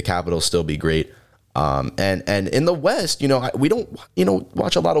great. The Capitals still be great. And in the West, we don't,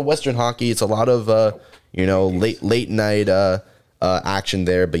 watch a lot of Western hockey. It's a lot of, late night, action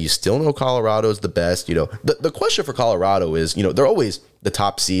there, but you still know Colorado's the best. The question for Colorado is, they're always the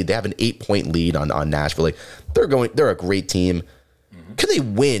top seed. They have an 8-point lead on Nashville. Like, they're a great team. Can they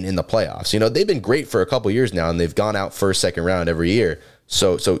win in the playoffs? They've been great for a couple years now, and they've gone out first, second round every year.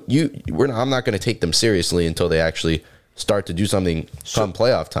 So I'm not going to take them seriously until they actually start to do something come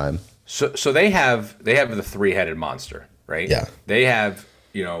playoff time. So they have the three-headed monster, right? Yeah. They have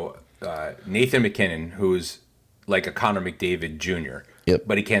Nathan McKinnon, who's like a Connor McDavid Jr.,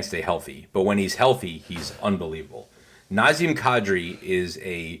 but he can't stay healthy. But when he's healthy, he's unbelievable. Nazem Kadri is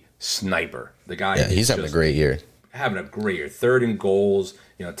a sniper. The guy, he's having a great year. Third in goals,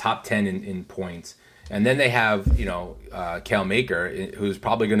 top 10 in points. And then they have, Cal Maker, who's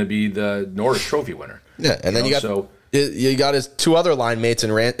probably going to be the Norris Trophy winner. Yeah, and then you got his two other line mates in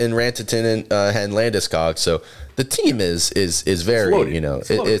Rantanen and Landeskog. So the team is very,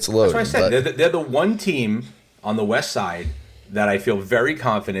 it's loaded. That's what I said. They're the one team on the West Side that I feel very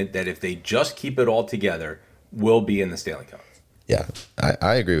confident that if they just keep it all together, will be in the Stanley Cup. Yeah,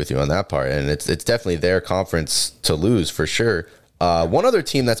 I agree with you on that part, and it's definitely their conference to lose for sure. One other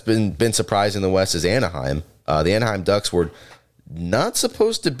team that's been surprised in the West is Anaheim. The Anaheim Ducks were not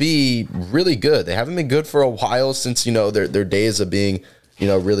supposed to be really good. They haven't been good for a while since their days of being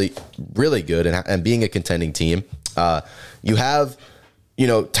really really good and being a contending team. You have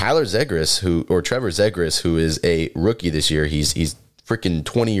Trevor Zegras, who is a rookie this year. He's freaking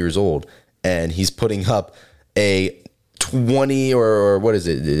 20 years old, and he's putting up a 20 or what is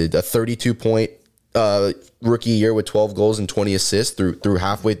it, a 32-point rookie year with 12 goals and 20 assists through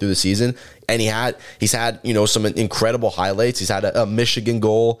halfway through the season. And he's had some incredible highlights. He's had a Michigan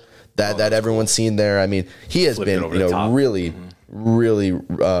goal that everyone's seen there. I mean, he has been really really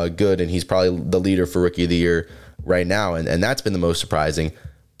good, and he's probably the leader for Rookie of the Year right now, and that's been the most surprising.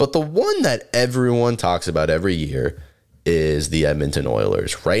 But the one that everyone talks about every year is the Edmonton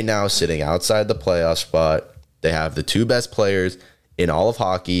Oilers. Right now, sitting outside the playoff spot, they have the two best players in all of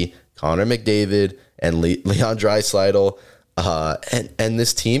hockey, Connor McDavid and Leon Draisaitl, and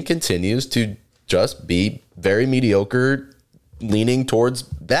this team continues to just be very mediocre, leaning towards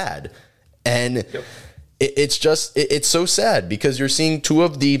bad. And it's so sad because you're seeing two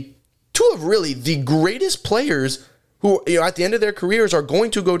of really the greatest players who, at the end of their careers are going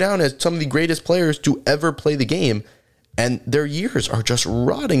to go down as some of the greatest players to ever play the game, and their years are just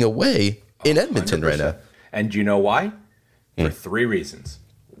rotting away in Edmonton 100%. Right now. And do you know why? For 3 reasons.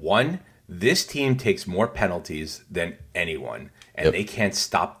 1, this team takes more penalties than anyone, and they can't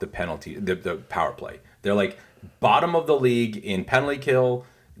stop the penalty, the power play. They're like bottom of the league in penalty kill.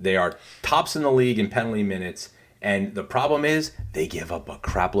 They are tops in the league in penalty minutes. And the problem is they give up a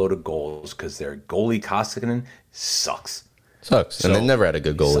crap load of goals because their goalie Koskinen sucks. And they never had a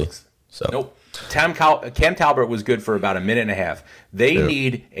good goalie. So nope. Cam Talbot was good for about a minute and a half. They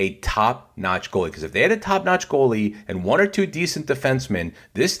need a top-notch goalie, because if they had a top-notch goalie and 1 or 2 decent defensemen,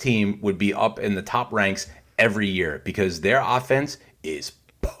 this team would be up in the top ranks every year because their offense is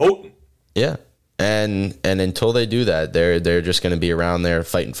potent. Yeah. And until they do that, they're just going to be around there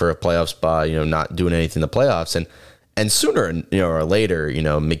fighting for a playoff spot, not doing anything in the playoffs. And sooner, or later,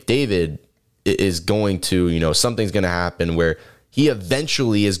 McDavid is going to, something's going to happen where he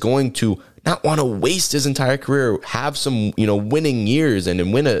eventually is going to not want to waste his entire career, have some, winning years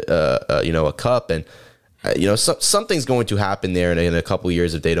and win a cup. And, something's going to happen there in a couple of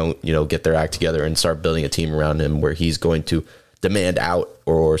years if they don't, get their act together and start building a team around him where he's going to demand out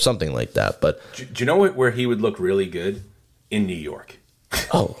or something like that. But do you know where he would look really good? In New York.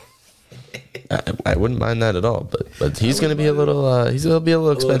 Oh, I wouldn't mind that at all. But he's going to be a little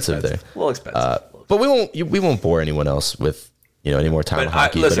expensive there. A little expensive. But we won't bore anyone else with any more time on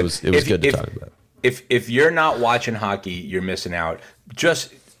hockey. Listen, but it was good to talk about. If you're not watching hockey, you're missing out.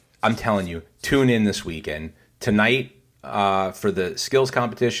 I'm telling you, tune in this weekend. Tonight, for the skills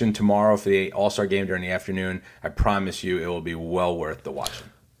competition, tomorrow for the All-Star game during the afternoon. I promise you, it will be well worth the watching.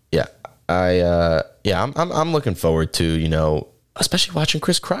 Yeah, I'm looking forward to especially watching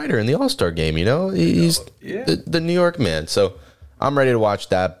Chris Kreider in the All-Star game. He's the New York man, so I'm ready to watch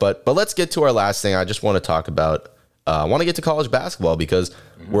that. But let's get to our last thing. I just want to talk about. I want to get to college basketball because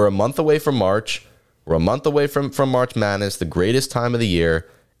we're a month away from March. We're a month away from March Madness, the greatest time of the year,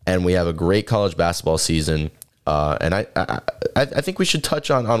 and we have a great college basketball season. And I think we should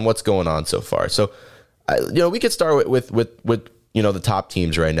touch on what's going on so far. So, we could start with the top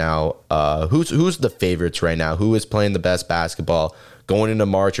teams right now. Who's the favorites right now? Who is playing the best basketball going into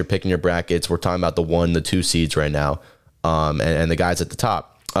March? Or picking your brackets. We're talking about the 1, the 2 seeds right now, and the guys at the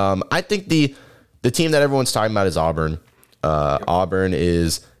top. I think the team that everyone's talking about is Auburn. Auburn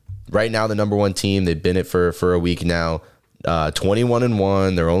is right now the number 1 team. They've been it for a week now.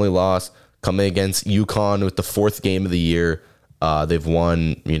 21-1. Their only loss coming against UConn with the 4th game of the year. They've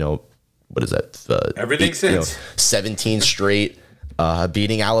won, what is that? Everything since 17 straight.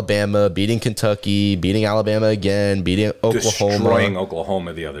 Beating Alabama, beating Kentucky, beating Alabama again, beating Oklahoma. Destroying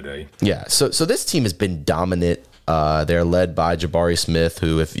Oklahoma the other day. Yeah, so this team has been dominant. They're led by Jabari Smith,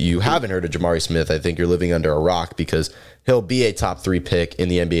 who, if you haven't heard of Jabari Smith, I think you're living under a rock because he'll be a top 3 pick in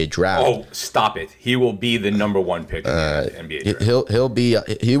the NBA draft. Oh, stop it! He will be the number 1 pick in the NBA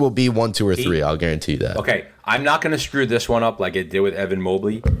draft. He will be 1, 2, or 3. I'll guarantee you that. Okay, I'm not going to screw this one up like it did with Evan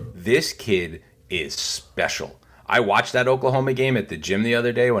Mobley. This kid is special. I watched that Oklahoma game at the gym the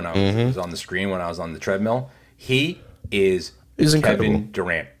other day when I was on the screen when I was on the treadmill. He's incredible. Kevin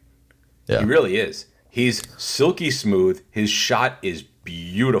Durant. Yeah. He really is. He's silky smooth. His shot is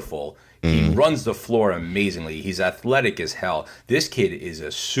beautiful. He runs the floor amazingly. He's athletic as hell. This kid is a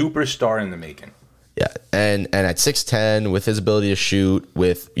superstar in the making. Yeah, and at 6'10", with his ability to shoot,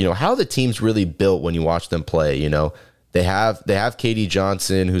 with how the team's really built when you watch them play. They have KD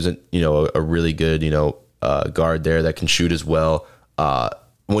Johnson, who's a really good guard there that can shoot as well.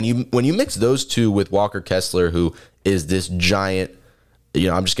 When you mix those two with Walker Kessler, who is this giant.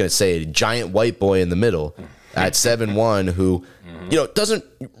 I'm just going to say a giant white boy in the middle at 7'1", who, doesn't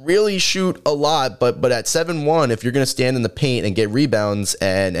really shoot a lot, but at 7'1", if you're going to stand in the paint and get rebounds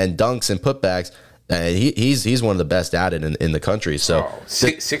and dunks and putbacks, he's one of the best at it in the country. So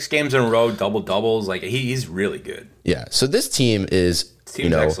six games in a row, doubles, like he's really good. Yeah. So this team is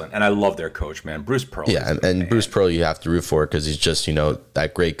excellent, and I love their coach, man, Bruce Pearl. Yeah, and Bruce Pearl you have to root for because he's just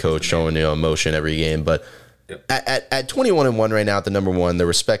that great coach showing emotion every game, but. At 21-1 right now at the number 1, they're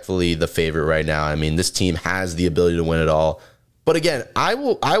respectfully the favorite right now. I mean, this team has the ability to win it all. But again, I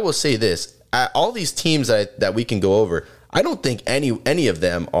will say this: all these teams that we can go over, I don't think any of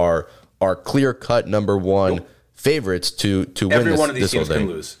them are clear cut number one favorites to win. Every one of this these teams whole thing.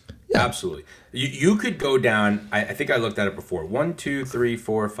 can lose. Yeah. Absolutely. You could go down. I think I looked at it before. 1, 2, 3,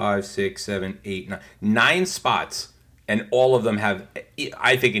 4, 5, 6, 7, 8, 9. 9 spots, and all of them have,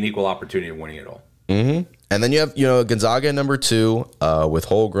 I think, an equal opportunity of winning it all. Mm-hmm. And then you have Gonzaga at number 2 with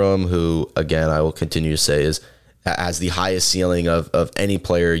Holmgren, who again I will continue to say has the highest ceiling of any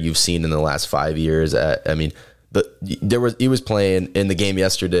player you've seen in the last 5 years. I mean, he was playing in the game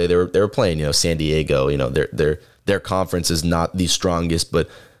yesterday. They were playing San Diego. Their conference is not the strongest, but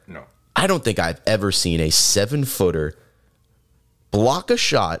no. I don't think I've ever seen a 7-footer block a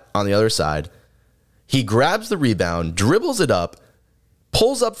shot on the other side. He grabs the rebound, dribbles it up,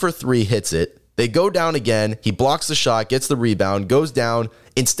 pulls up for 3, hits it. They go down again. He blocks the shot, gets the rebound, goes down.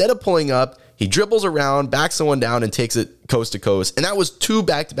 Instead of pulling up, he dribbles around, backs someone down, and takes it coast to coast. And that was 2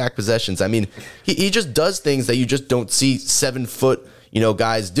 back-to-back possessions. I mean, he just does things that you just don't see 7-foot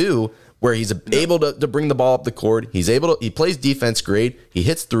guys do, where he's able to bring the ball up the court. He plays defense great. He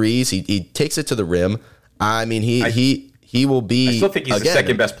hits threes. He takes it to the rim. I mean, he will be. I still think he's the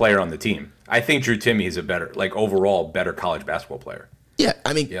second best player on the team. I think Drew Timme is a better, overall better college basketball player. Yeah,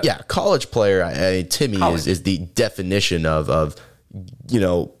 I mean, college player. Timme is the definition of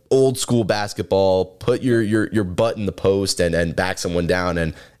old school basketball. Put your butt in the post and back someone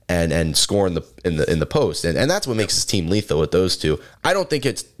down and score in the post, and that's what makes his team lethal with those two. I think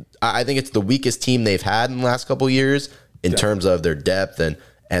it's the weakest team they've had in the last couple of years in terms of their depth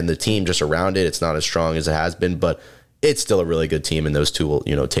and the team just around it. It's not as strong as it has been, but it's still a really good team, and those two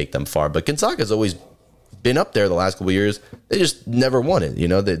will take them far. But Gonzaga's always been up there the last couple of years. They just never won it.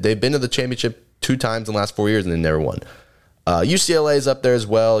 They've been to the championship 2 times in the last 4 years, and they never won. UCLA is up there as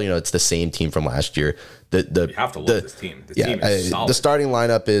well. It's the same team from last year. You have to love this team. The team is solid. The starting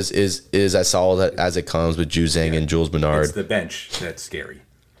lineup is as solid as it comes with Ju Zhang and Jules Bernard. It's the bench that's scary.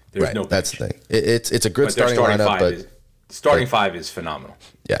 There's no bench. That's the thing. It's a good starting lineup, but starting 5 is phenomenal.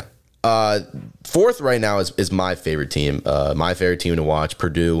 Yeah. 4th right now is my favorite team. My favorite team to watch,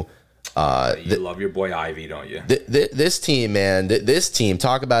 Purdue. You love your boy Ivy, don't you? This team, man. This team.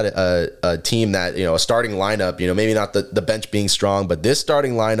 Talk about a team that a starting lineup. Maybe not the bench being strong, but this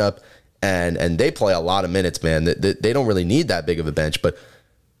starting lineup, and they play a lot of minutes, man. They don't really need that big of a bench, but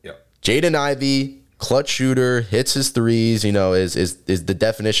Jaden Ivey, clutch shooter, hits his threes. Is the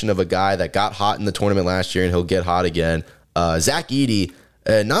definition of a guy that got hot in the tournament last year, and he'll get hot again. Zach Edey.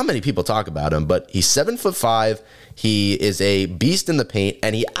 Not many people talk about him, but he's 7'5". He is a beast in the paint,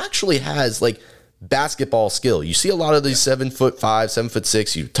 and he actually has basketball skill. You see a lot of these 7'5",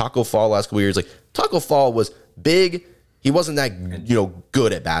 7'6". Taco Fall last couple years, Taco Fall was big. He wasn't that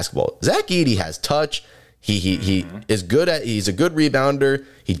good at basketball. Zach Edey has touch. He is good he's a good rebounder.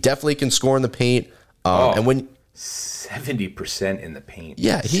 He definitely can score in the paint. And when 70% in the paint.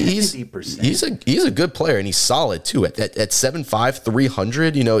 Yeah, he's a good player, and he's solid too. At 7'5",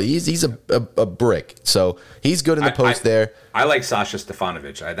 300, he's a brick. So he's good in the post there. I like Sasha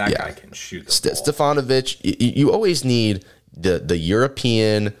Stefanovic. That guy can shoot the ball. Stefanovic, you always need the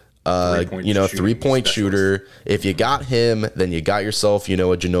European 3-point shooter. If you got him, then you got yourself a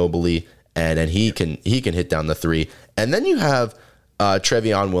Ginobili, and then he can hit down the 3. And then you have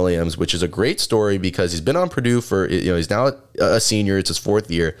Trevion Williams, which is a great story because he's been on Purdue for, he's now a senior. It's his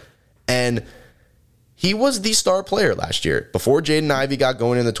 4th year. And he was the star player last year. Before Jaden Ivey got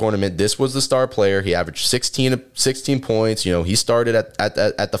going in the tournament, this was the star player. He averaged 16 points. He started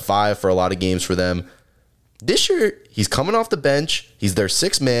at the 5 for a lot of games for them. This year, he's coming off the bench. He's their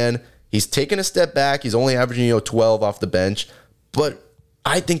 6th man. He's taken a step back. He's only averaging 12 off the bench. But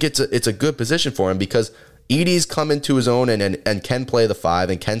I think it's a good position for him because Edey's come into his own and can play the 5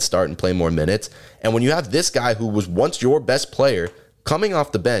 and can start and play more minutes. And when you have this guy who was once your best player coming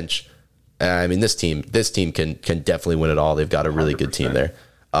off the bench, I mean, this team can definitely win it all. They've got a really 100%. Good team there.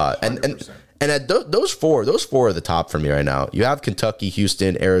 And at those four are the top for me right now. You have Kentucky,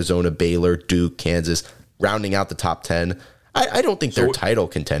 Houston, Arizona, Baylor, Duke, Kansas, rounding out the top 10. I don't think they're title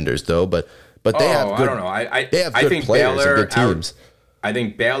contenders though, but they have good. I don't know. They have good players and good teams. I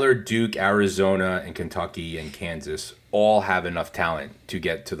think Baylor, Duke, Arizona, and Kentucky and Kansas all have enough talent to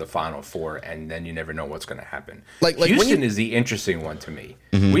get to the Final Four, and then you never know what's going to happen. Houston is the interesting one to me.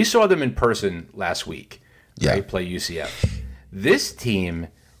 Mm-hmm. We saw them in person last week. Right, play UCF. This team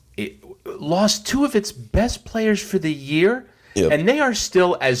lost 2 of its best players for the year, and they are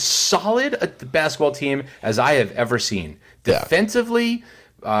still as solid a basketball team as I have ever seen. Defensively,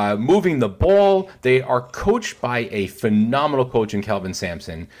 moving the ball. They are coached by a phenomenal coach in Kelvin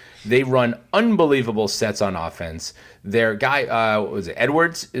Sampson. They run unbelievable sets on offense. Their guy, what was it?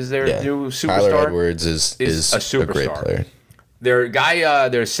 Edwards is their new superstar. Tyler Edwards is a superstar. A great player. Their guy,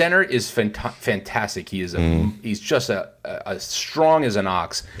 their center is fantastic. He is he's just a strong as an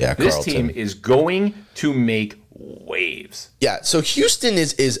ox. Yeah, this Carlton. team is going to make waves. Yeah, so Houston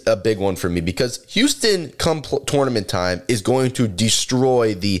is a big one for me because Houston, come tournament time, is going to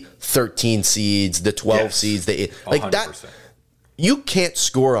destroy the 13 seeds, the 12 seeds, like 100%. That. You can't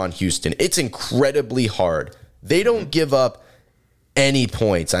score on Houston. It's incredibly hard. They don't give up any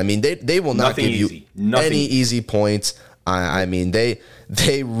points. I mean, they will not give you any easy points. I mean, they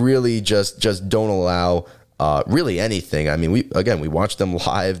really just don't allow really anything. I mean, we watched them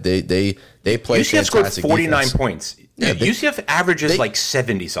live. They play UCF scored 49 defense. Points. Yeah, UCF averages like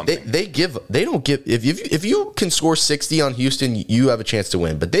 70 something. They don't give if you can score 60 on Houston, you have a chance to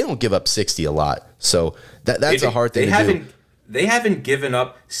win. But they don't give up 60 a lot. So that's a hard thing to do. They haven't given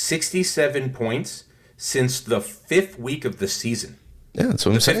up 67 points since the 5th week of the season. Yeah, that's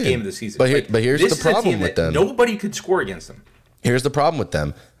what I'm saying. The 5th game of the season. But here's the problem with them. Nobody could score against them. Here's the problem with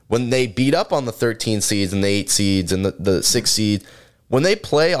them. When they beat up on the 13 seeds and the 8 seeds and the 6 seed, when they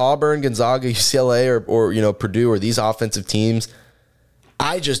play Auburn, Gonzaga, UCLA, or Purdue or these offensive teams,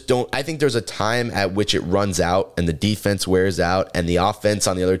 I just don't. I think there's a time at which it runs out and the defense wears out and the offense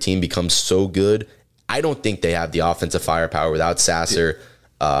on the other team becomes so good. I don't think they have the offensive firepower without Sasser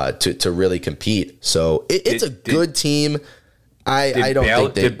to really compete. So it's a good team. I don't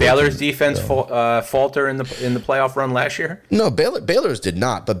think they did. Baylor's defense falter in the playoff run last year? No, Baylor's did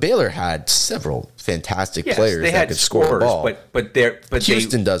not. But Baylor had several fantastic players that could score the ball. But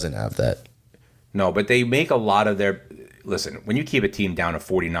Houston doesn't have that. No, but they make a lot of their. Listen, when you keep a team down to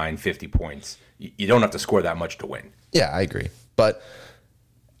 49, 50 points, you don't have to score that much to win. Yeah, I agree. But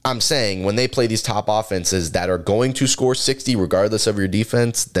I'm saying when they play these top offenses that are going to score 60 regardless of your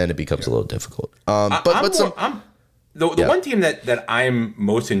defense, then it becomes a little difficult. The one team that I'm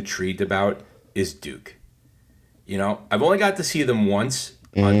most intrigued about is Duke. You know, I've only got to see them once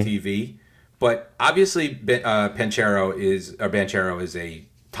on TV, but obviously Banchero is a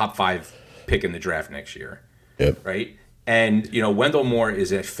top 5 pick in the draft next year. Yep. Right? And, Wendell Moore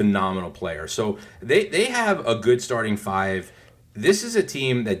is a phenomenal player. So they have a good starting 5. This is a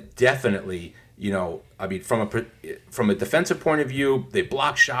team that definitely, from a defensive point of view, they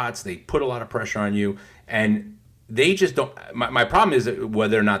block shots, they put a lot of pressure on you, and they just don't. My problem is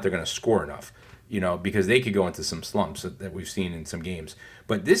whether or not they're going to score enough, because they could go into some slumps that we've seen in some games.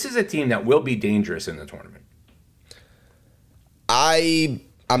 But this is a team that will be dangerous in the tournament. I'm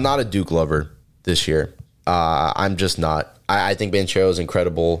not a Duke lover this year. I'm just not. I think Banchero is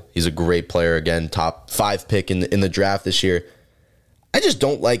incredible. He's a great player. Again, top 5 pick in the draft this year. I just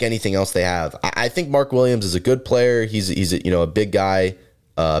don't like anything else they have. I think Mark Williams is a good player. He's a big guy,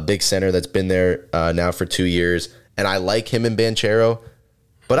 big center that's been there now for 2 years, and I like him and Banchero.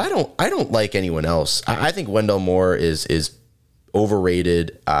 But I don't like anyone else. I think Wendell Moore is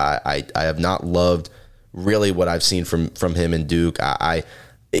overrated. I have not loved really what I've seen from him in Duke.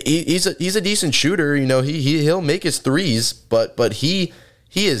 He's a decent shooter. He'll make his threes, but he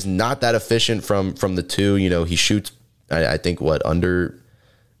is not that efficient from the 2. He shoots. I think under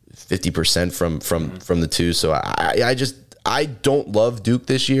 50% from the 2. So I don't love Duke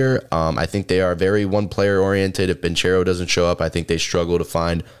this year. I think they are very one player oriented. If Banchero doesn't show up, I think they struggle to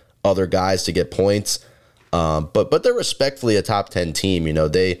find other guys to get points. But they're respectfully a top 10 team.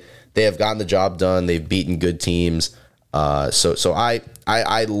 They have gotten the job done. They've beaten good teams. So I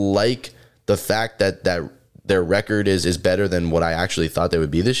like the fact that their record is better than what I actually thought they would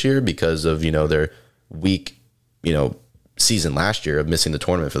be this year because of their weak season last year of missing the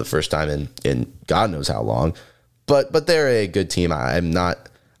tournament for the first time in God knows how long. But they're a good team. I'm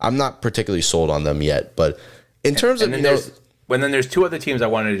not particularly sold on them yet. But in terms of there's 2 other teams I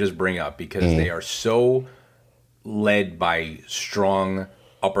wanted to just bring up because they are so led by strong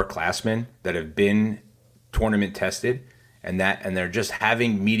upperclassmen that have been tournament tested, and they're just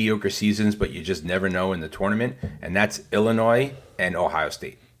having mediocre seasons, but you just never know in the tournament. And that's Illinois and Ohio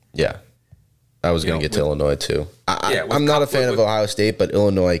State. Yeah. I was going to get to Illinois too. I'm not a fan of Ohio State, but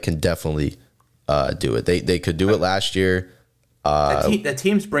Illinois can definitely do it. They could do it last year. That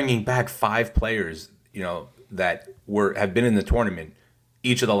team's bringing back 5 players, that have been in the tournament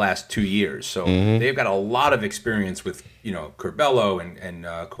each of the last 2 years. So they've got a lot of experience with Curbelo and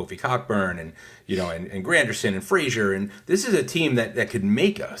Kofi Cockburn and Granderson and Frazier. And this is a team that could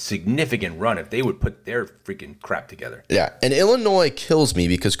make a significant run if they would put their freaking crap together. Yeah, and Illinois kills me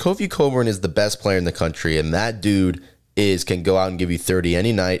because Kofi Cockburn is the best player in the country, and that dude can go out and give you 30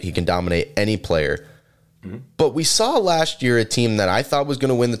 any night. He can dominate any player. But we saw last year a team that I thought was going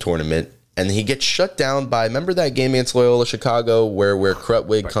to win the tournament and he gets shut down by, remember that game against Loyola Chicago where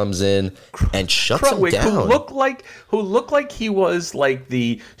Krutwig comes in and shuts him down? Who looked like he was like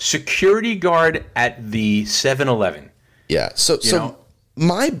the security guard at the 7-Eleven. Yeah. So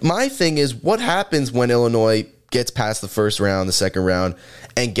my thing is, what happens when Illinois gets past the first round, the second round,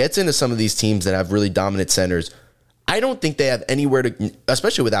 and gets into some of these teams that have really dominant centers? I don't think they have anywhere to,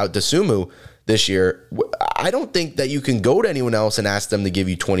 especially without DeSumo this year. I don't think that you can go to anyone else and ask them to give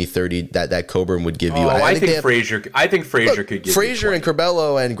you 20, 30 that Coburn would give you. I think Frazier could give Frazier you 20. and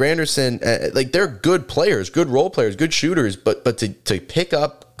Curbelo and Granderson, like, they're good players, good role players, good shooters, but to pick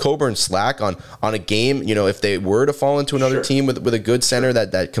up Coburn's slack on a game, if they were to fall into another team with a good center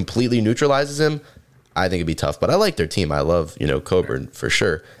that completely neutralizes him, I think it'd be tough. But I like their team. I love, Coburn for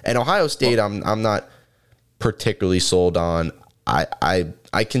sure. And Ohio State, I'm not particularly sold on. I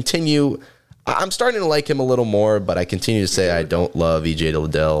continue. I'm starting to like him a little more, but I continue to say I don't love EJ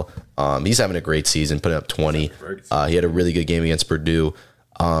Liddell. He's having a great season, putting up 20. He had a really good game against Purdue.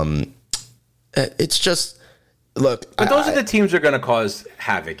 It's just, look. But those are the teams that are going to cause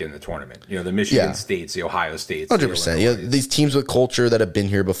havoc in the tournament. The Michigan States, the Ohio States. 100%. These teams with culture that have been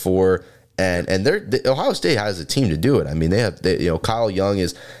here before, and Ohio State has a team to do it. I mean, they Kyle Young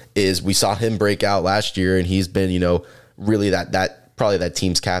is we saw him break out last year, and he's been really that probably that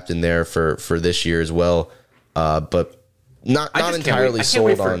team's captain there for this year as well. But not entirely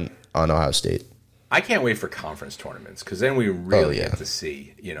sold on Ohio State. I can't wait for conference tournaments, because then we really get to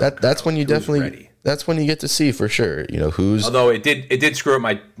see. That's when you definitely ready. That's when you get to see for sure. Who's. Although it did screw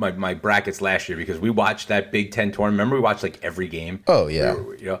up my brackets last year, because we watched that Big Ten tournament. Remember, we watched like every game. Oh yeah.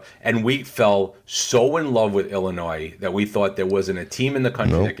 And we fell so in love with Illinois that we thought there wasn't a team in the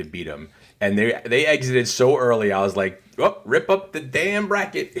country that could beat them. And they exited so early. I was like, oh, rip up the damn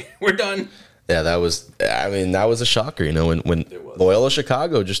bracket. We're done. Yeah, that was a shocker, when Loyola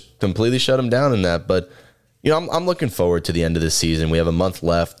Chicago just completely shut them down in that. But, I'm looking forward to the end of this season. We have a month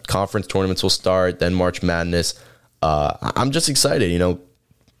left. Conference tournaments will start, then March Madness. I'm just excited,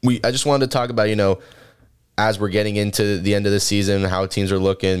 I just wanted to talk about, as we're getting into the end of the season, how teams are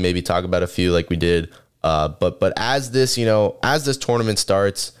looking, maybe talk about a few like we did. But as this tournament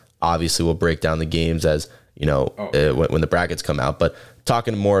starts, obviously we'll break down the games as, when the brackets come out. But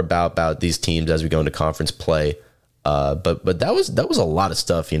talking more about these teams as we go into conference play. But that was a lot of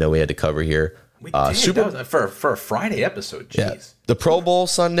stuff, we had to cover here. We did. That was for a Friday episode. Jeez. Yeah. The Pro Bowl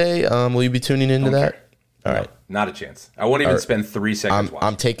Sunday, will you be tuning into that? All right. Not a chance. I won't even spend 3 seconds watching.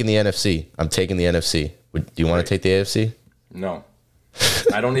 I'm taking the NFC. Do you want to take the AFC? No.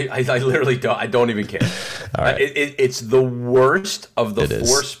 I don't. I literally don't. I don't even care. All right. It's the worst of the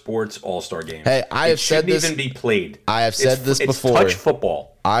 4 sports all-star games. Hey, I have said this. Shouldn't even be played. I have said this before. It's touch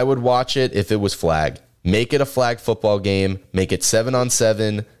football. I would watch it if it was flag. Make it a flag football game. Make it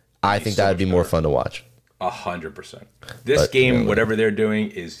 7-on-7. I think that would be more fun to watch. 100%. This game, whatever they're doing,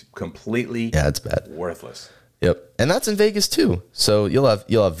 is completely it's bad, worthless. Yep, and that's in Vegas too. So you'll have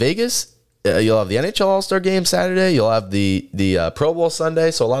Vegas. You'll have the NHL All-Star Game Saturday. You'll have the Pro Bowl Sunday.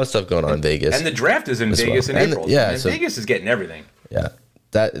 So a lot of stuff going on in Vegas. And the draft is in Vegas in April. So Vegas is getting everything. Yeah,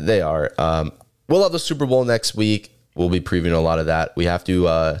 that they are. We'll have the Super Bowl next week. We'll be previewing a lot of that. We have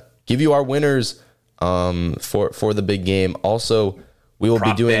to give you our winners for the big game. Also, we will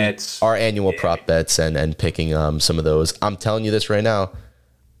be doing our annual prop bets and picking some of those. I'm telling you this right now,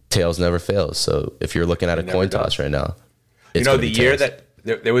 tails never fails. So if you're looking at a coin toss right now, it's the year that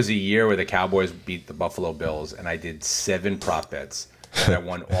there was a year where the Cowboys beat the Buffalo Bills, and I did 7 prop bets, and I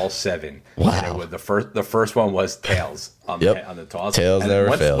won all 7. Wow! And it was the first one was tails on the toss. Tails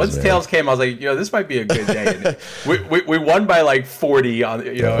never fails. Once tails came, I was like, this might be a good day. And we won by like 40.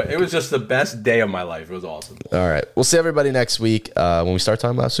 It was just the best day of my life. It was awesome. All right, we'll see everybody next week when we start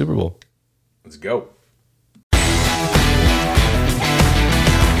talking about Super Bowl. Let's go.